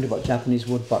that I learned about Japanese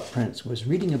woodblock prints was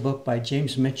reading a book by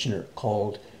James Michener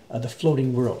called The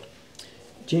Floating World.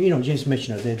 James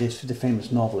Michener, the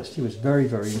famous novelist, he was very,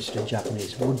 very interested in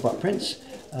Japanese woodblock prints,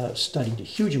 studied a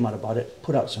huge amount about it,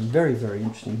 put out some very, very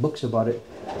interesting books about it.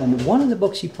 And one of the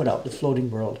books he put out, The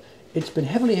Floating World, it's been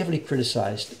heavily, heavily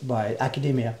criticized by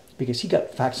academia because he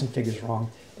got facts and figures wrong.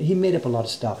 And he made up a lot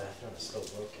of stuff.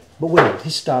 But wait,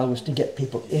 his style was to get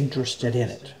people interested in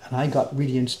it. And I got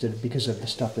really interested because of the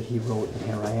stuff that he wrote, and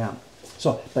here I am.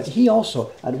 But he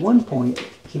also, at one point,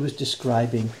 he was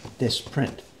describing this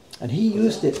print. And he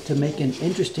used it to make an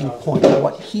interesting point,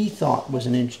 what he thought was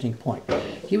an interesting point.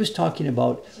 He was talking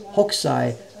about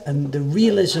Hokusai and the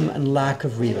realism and lack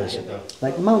of realism.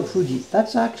 Like Mount Fuji,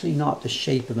 that's actually not the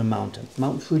shape of the mountain.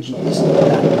 Mount Fuji isn't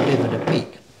that vivid a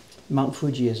peak. Mount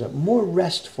Fuji is a more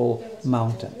restful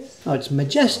mountain. Now it's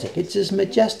majestic. It's as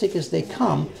majestic as they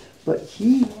come, but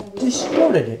he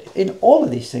distorted it. In all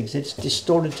of these things, it's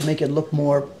distorted to make it look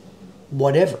more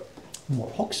whatever, more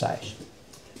Hokusai-ish.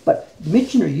 But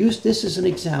Michener used this as an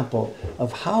example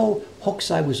of how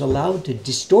Hokusai was allowed to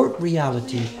distort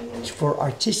reality for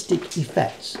artistic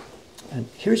effects. And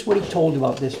here's what he told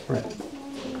about this print.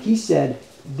 He said,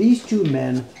 these two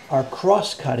men are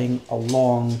cross-cutting a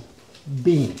long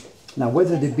beam. Now,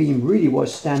 whether the beam really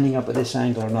was standing up at this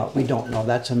angle or not, we don't know.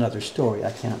 That's another story.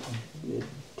 I can't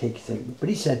take things. But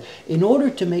he said, in order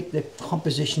to make the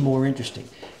composition more interesting,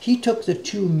 he took the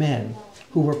two men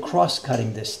who were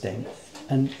cross-cutting this thing,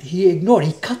 and he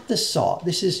cut the saw.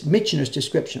 This is Michener's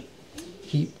description.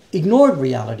 He ignored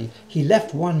reality. He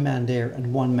left one man there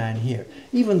and one man here,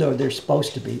 even though they're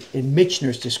supposed to be, in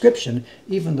Michener's description,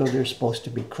 even though they're supposed to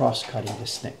be cross-cutting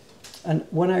this thing. And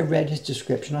when I read his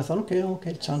description, I thought,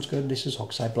 okay, it sounds good. This is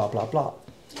Hokusai, blah, blah, blah.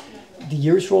 The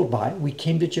years rolled by. We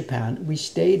came to Japan. We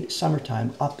stayed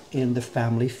summertime up in the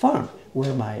family farm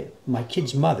where my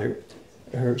kid's mother,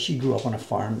 she grew up on a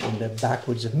farm in the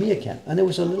backwoods of Miyaken. And there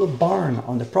was a little barn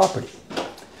on the property.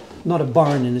 Not a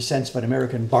barn in the sense of an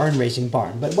American barn-raising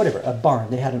barn, but whatever, a barn.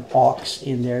 They had an ox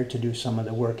in there to do some of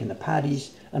the work in the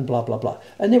paddies and blah, blah, blah.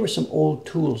 And there were some old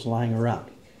tools lying around.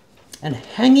 And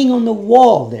hanging on the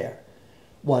wall there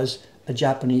was a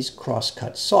Japanese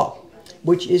cross-cut saw,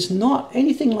 which is not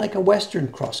anything like a Western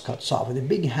cross-cut saw with a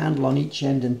big handle on each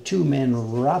end and two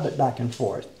men rub it back and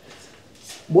forth.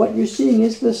 What you're seeing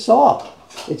is the saw.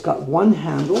 It's got one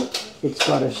handle. It's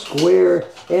got a square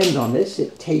end on this.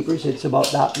 It tapers. It's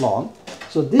about that long.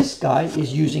 So this guy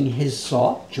is using his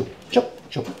saw, chop, chop,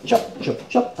 chop, chop, chop,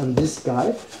 chop. And this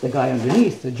guy, the guy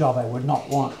underneath, the job I would not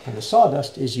want for the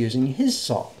sawdust, is using his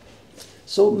saw.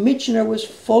 So Michener was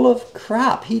full of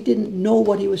crap. He didn't know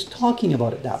what he was talking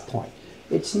about at that point.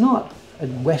 It's not a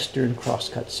Western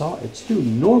crosscut saw. It's two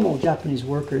normal Japanese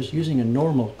workers using a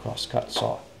normal crosscut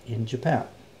saw in Japan.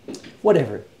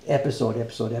 Whatever, episode.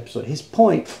 His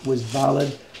point was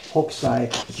valid. Hokusai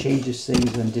changes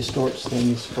things and distorts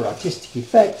things for artistic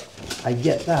effect. I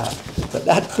get that. But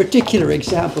that particular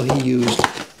example he used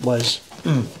was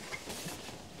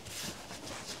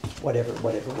whatever.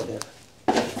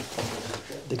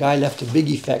 The guy left a big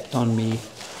effect on me.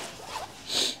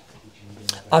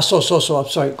 I'm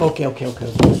sorry. Okay.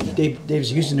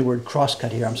 Dave's using the word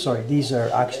crosscut here. I'm sorry. These are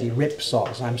actually rip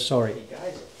saws. I'm sorry.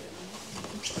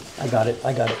 I got it.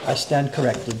 I stand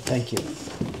corrected. Thank you.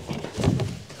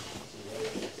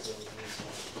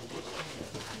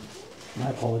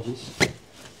 My apologies.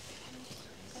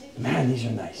 Man, these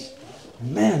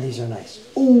are nice.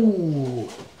 Ooh.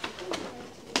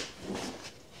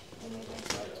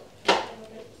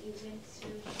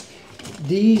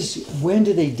 These, when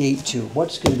do they date to?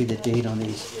 What's going to be the date on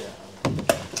these?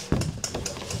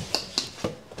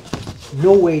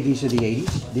 No way these are the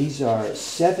 80s. These are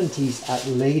 70s at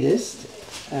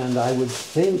latest, and I would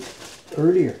think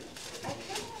earlier.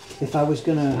 If I was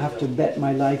going to have to bet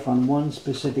my life on one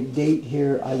specific date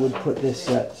here, I would put this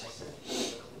at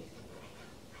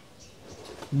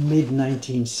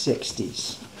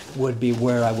mid-1960s would be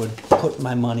where I would put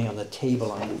my money on the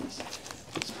table on these.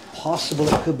 Possible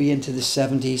it could be into the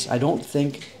 70s. I don't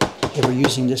think they were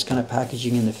using this kind of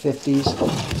packaging in the 50s.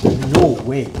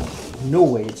 No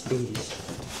way it's 80s.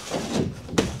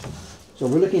 So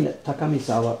we're looking at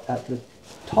Takamizawa at the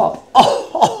top.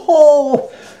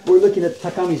 We're looking at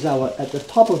Takamizawa at the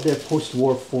top of their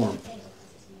post-war form.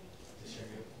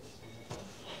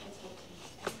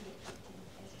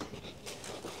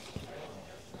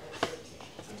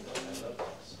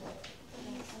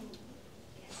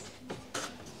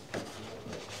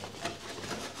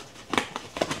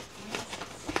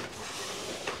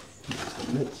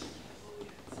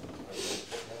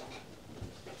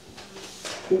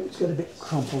 It's got a bit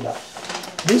crumpled up.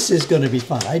 This is going to be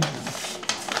fun.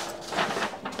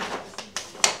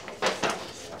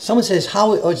 Someone says,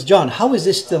 it's John, how is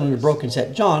this still in a broken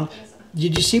set? John,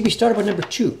 did you see we started with number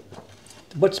 2?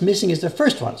 What's missing is the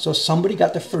first one. So somebody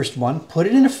got the first one, put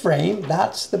it in a frame,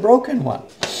 that's the broken one.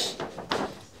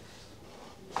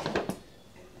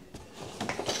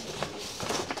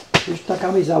 Here's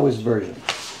Takamizawa's version.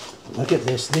 Look at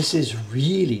this. This is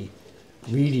really,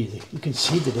 you can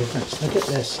see the difference. Look at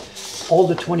this. All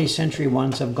the 20th century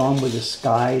ones have gone with the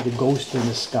sky, the ghost in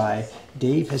the sky.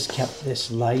 Dave has kept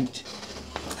this light.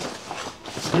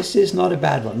 This is not a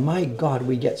bad one. My God,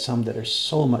 we get some that are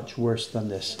so much worse than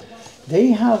this. They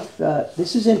have,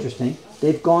 this is interesting,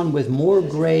 they've gone with more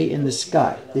gray in the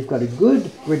sky. They've got a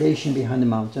good gradation behind the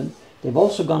mountain. They've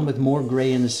also gone with more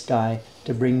gray in the sky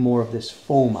to bring more of this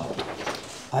foam out.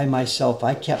 I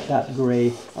kept that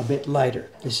gray a bit lighter.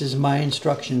 This is my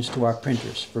instructions to our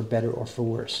printers, for better or for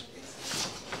worse.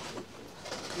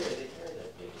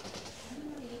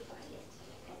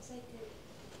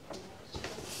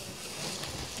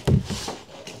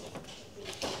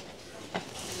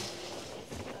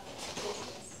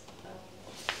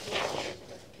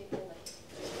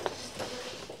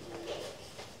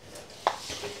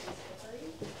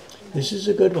 This is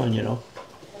a good one, you know.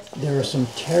 There are some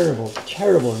terrible,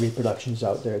 terrible reproductions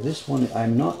out there. This one,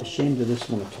 I'm not ashamed of this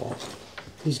one at all.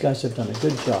 These guys have done a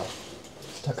good job.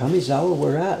 Takamizawa,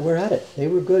 we're at it. They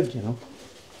were good, you know.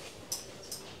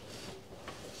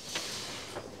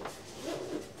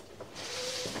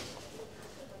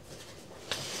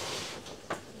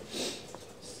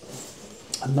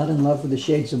 I'm not in love with the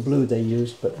shades of blue they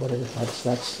used, but whatever.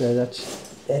 That's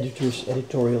editor's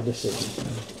editorial decision.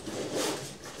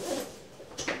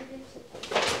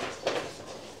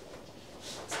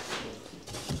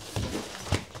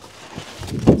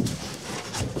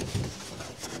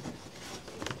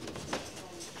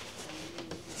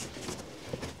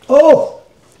 Oh!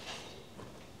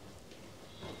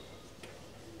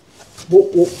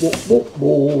 Whoop, whoop, whoop, whoop,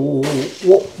 whoop,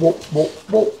 whoop, whoop, whoop,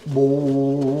 whoop,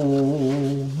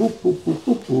 boop, boop, boop,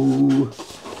 boop, boop.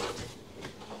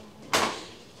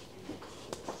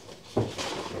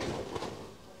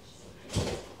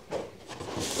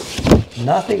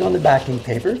 Nothing on the backing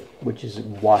paper, which is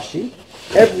washi.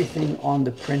 Everything on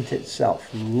the print itself.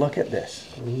 Look at this.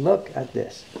 Look at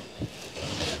this.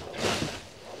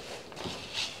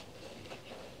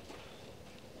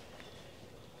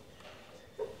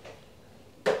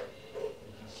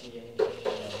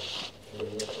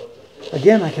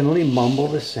 Again, I can only mumble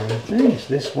the same things.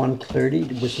 This one clearly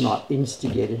was not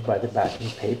instigated by the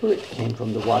backing paper. It came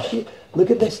from the washi.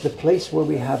 Look at this. The place where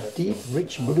we have deep,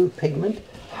 rich blue pigment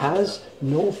has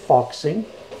no foxing,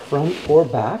 front or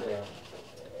back.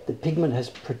 The pigment has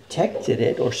protected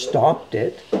it or stopped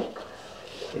it.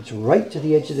 It's right to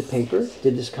the edge of the paper.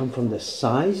 Did this come from the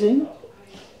sizing?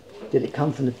 Did it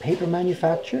come from the paper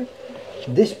manufacturer?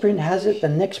 This print has it, the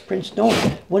next prints don't.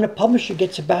 When a publisher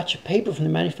gets a batch of paper from the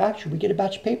manufacturer, we get a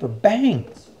batch of paper. Bang!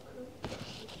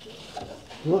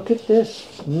 Look at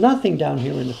this. Nothing down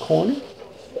here in the corner.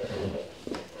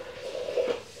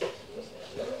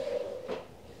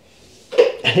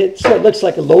 It looks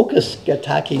like a locust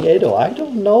attacking Edo. I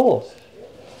don't know.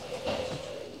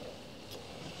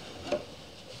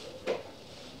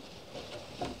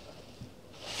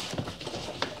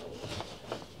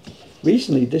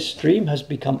 Recently, this stream has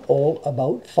become all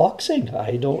about foxing.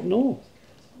 I don't know.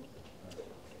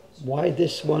 Why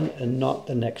this one and not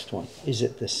the next one? Is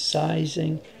it the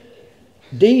sizing?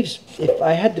 Dave's, if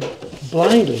I had to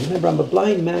blindly, remember I'm a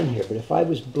blind man here, but if I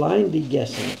was blindly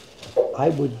guessing, I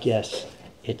would guess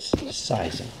it's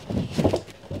sizing.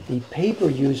 The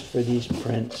paper used for these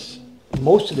prints,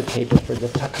 most of the paper for the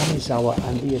Takamizawa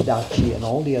and the Adachi and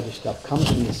all the other stuff comes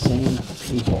from the same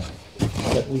people.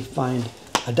 But we find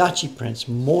Adachi prints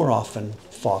more often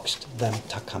foxed than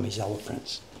Takamizawa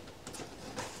prints.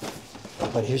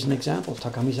 But here's an example.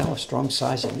 Takamizawa, strong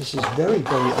sizing. This is very,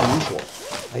 very unusual.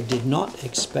 I did not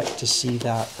expect to see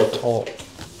that at all.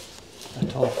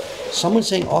 At all. Someone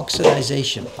saying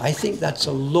oxidization. I think that's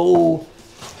a low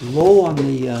on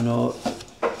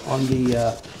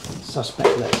the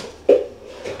suspect list.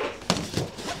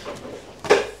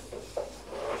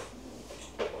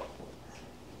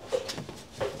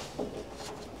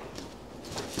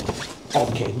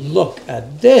 Okay, look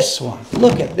at this one.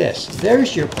 Look at this.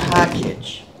 There's your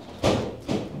package.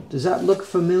 Does that look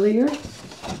familiar?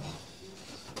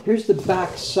 Here's the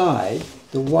back side,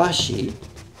 the washi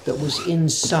that was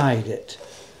inside it.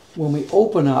 When we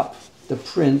open up the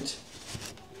print,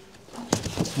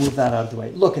 let's move that out of the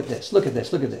way. Look at this, look at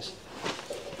this, look at this.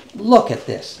 Look at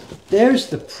this. There's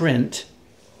the print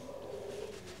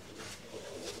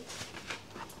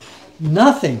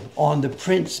nothing on the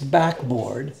print's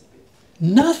backboard.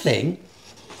 Nothing.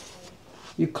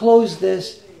 You close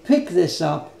this, pick this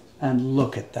up, and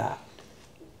look at that.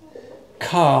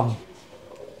 Come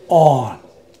on.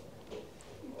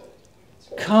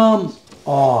 Come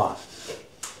on.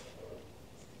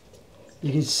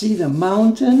 You can see the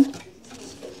mountain.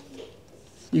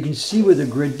 You can see where the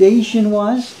gradation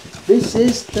was. This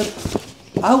is the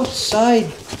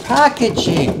outside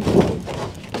packaging.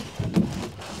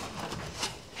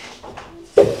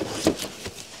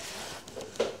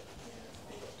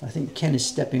 I think Ken is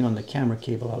stepping on the camera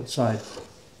cable outside.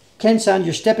 Ken-san,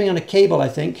 you're stepping on a cable, I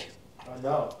think.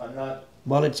 No, I'm not.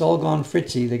 Well, it's all gone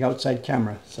fritzy, the outside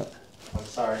camera. So I'm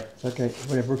sorry. it's okay,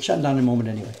 whatever. We're shutting down in a moment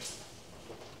anyway.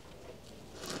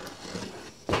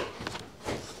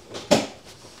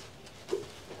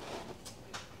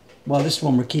 Well, this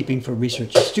one we're keeping for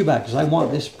research. It's too bad because I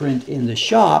want this print in the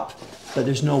shop, but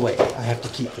there's no way. I have to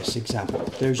keep this example.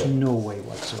 There's no way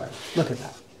whatsoever. Look at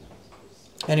that.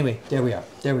 Anyway, there we are.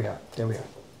 There we are. There we are.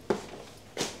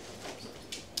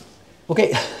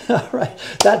 Okay, all right.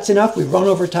 That's enough. We've run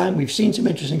over time. We've seen some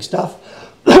interesting stuff.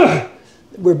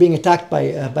 We're being attacked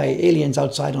by aliens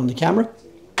outside on the camera.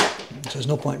 So there's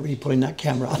no point really putting that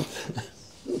camera on.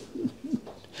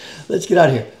 Let's get out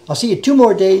of here. I'll see you 2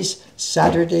 more days,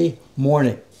 Saturday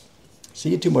morning. See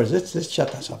you 2 more days. Let's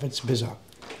shut this off. It's bizarre.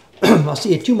 I'll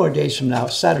see you 2 more days from now,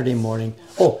 Saturday morning.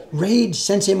 Oh, RAID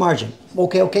Sensei Margin.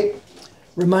 Okay.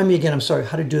 Remind me again, I'm sorry,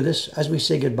 how to do this as we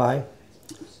say goodbye.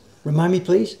 Remind me,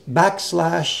 please.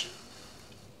 //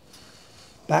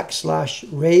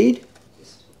 RAID.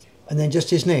 And then just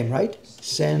his name, right?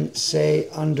 Sensei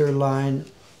 _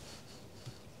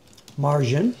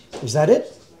 Margin. Is that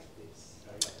it?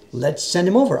 Let's send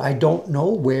him over. I don't know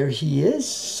where he is.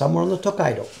 Somewhere on the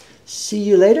Tokaido. See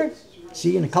you later.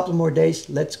 See you in a couple more days.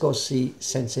 Let's go see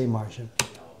Sensei Margin.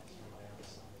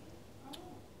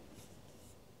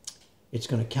 It's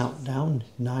going to count down.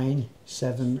 9,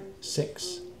 7,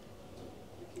 6,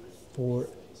 4,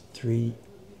 3,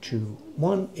 2,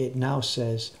 1. It now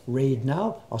says RAID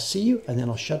now. I'll see you and then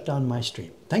I'll shut down my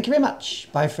stream. Thank you very much.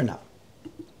 Bye for now.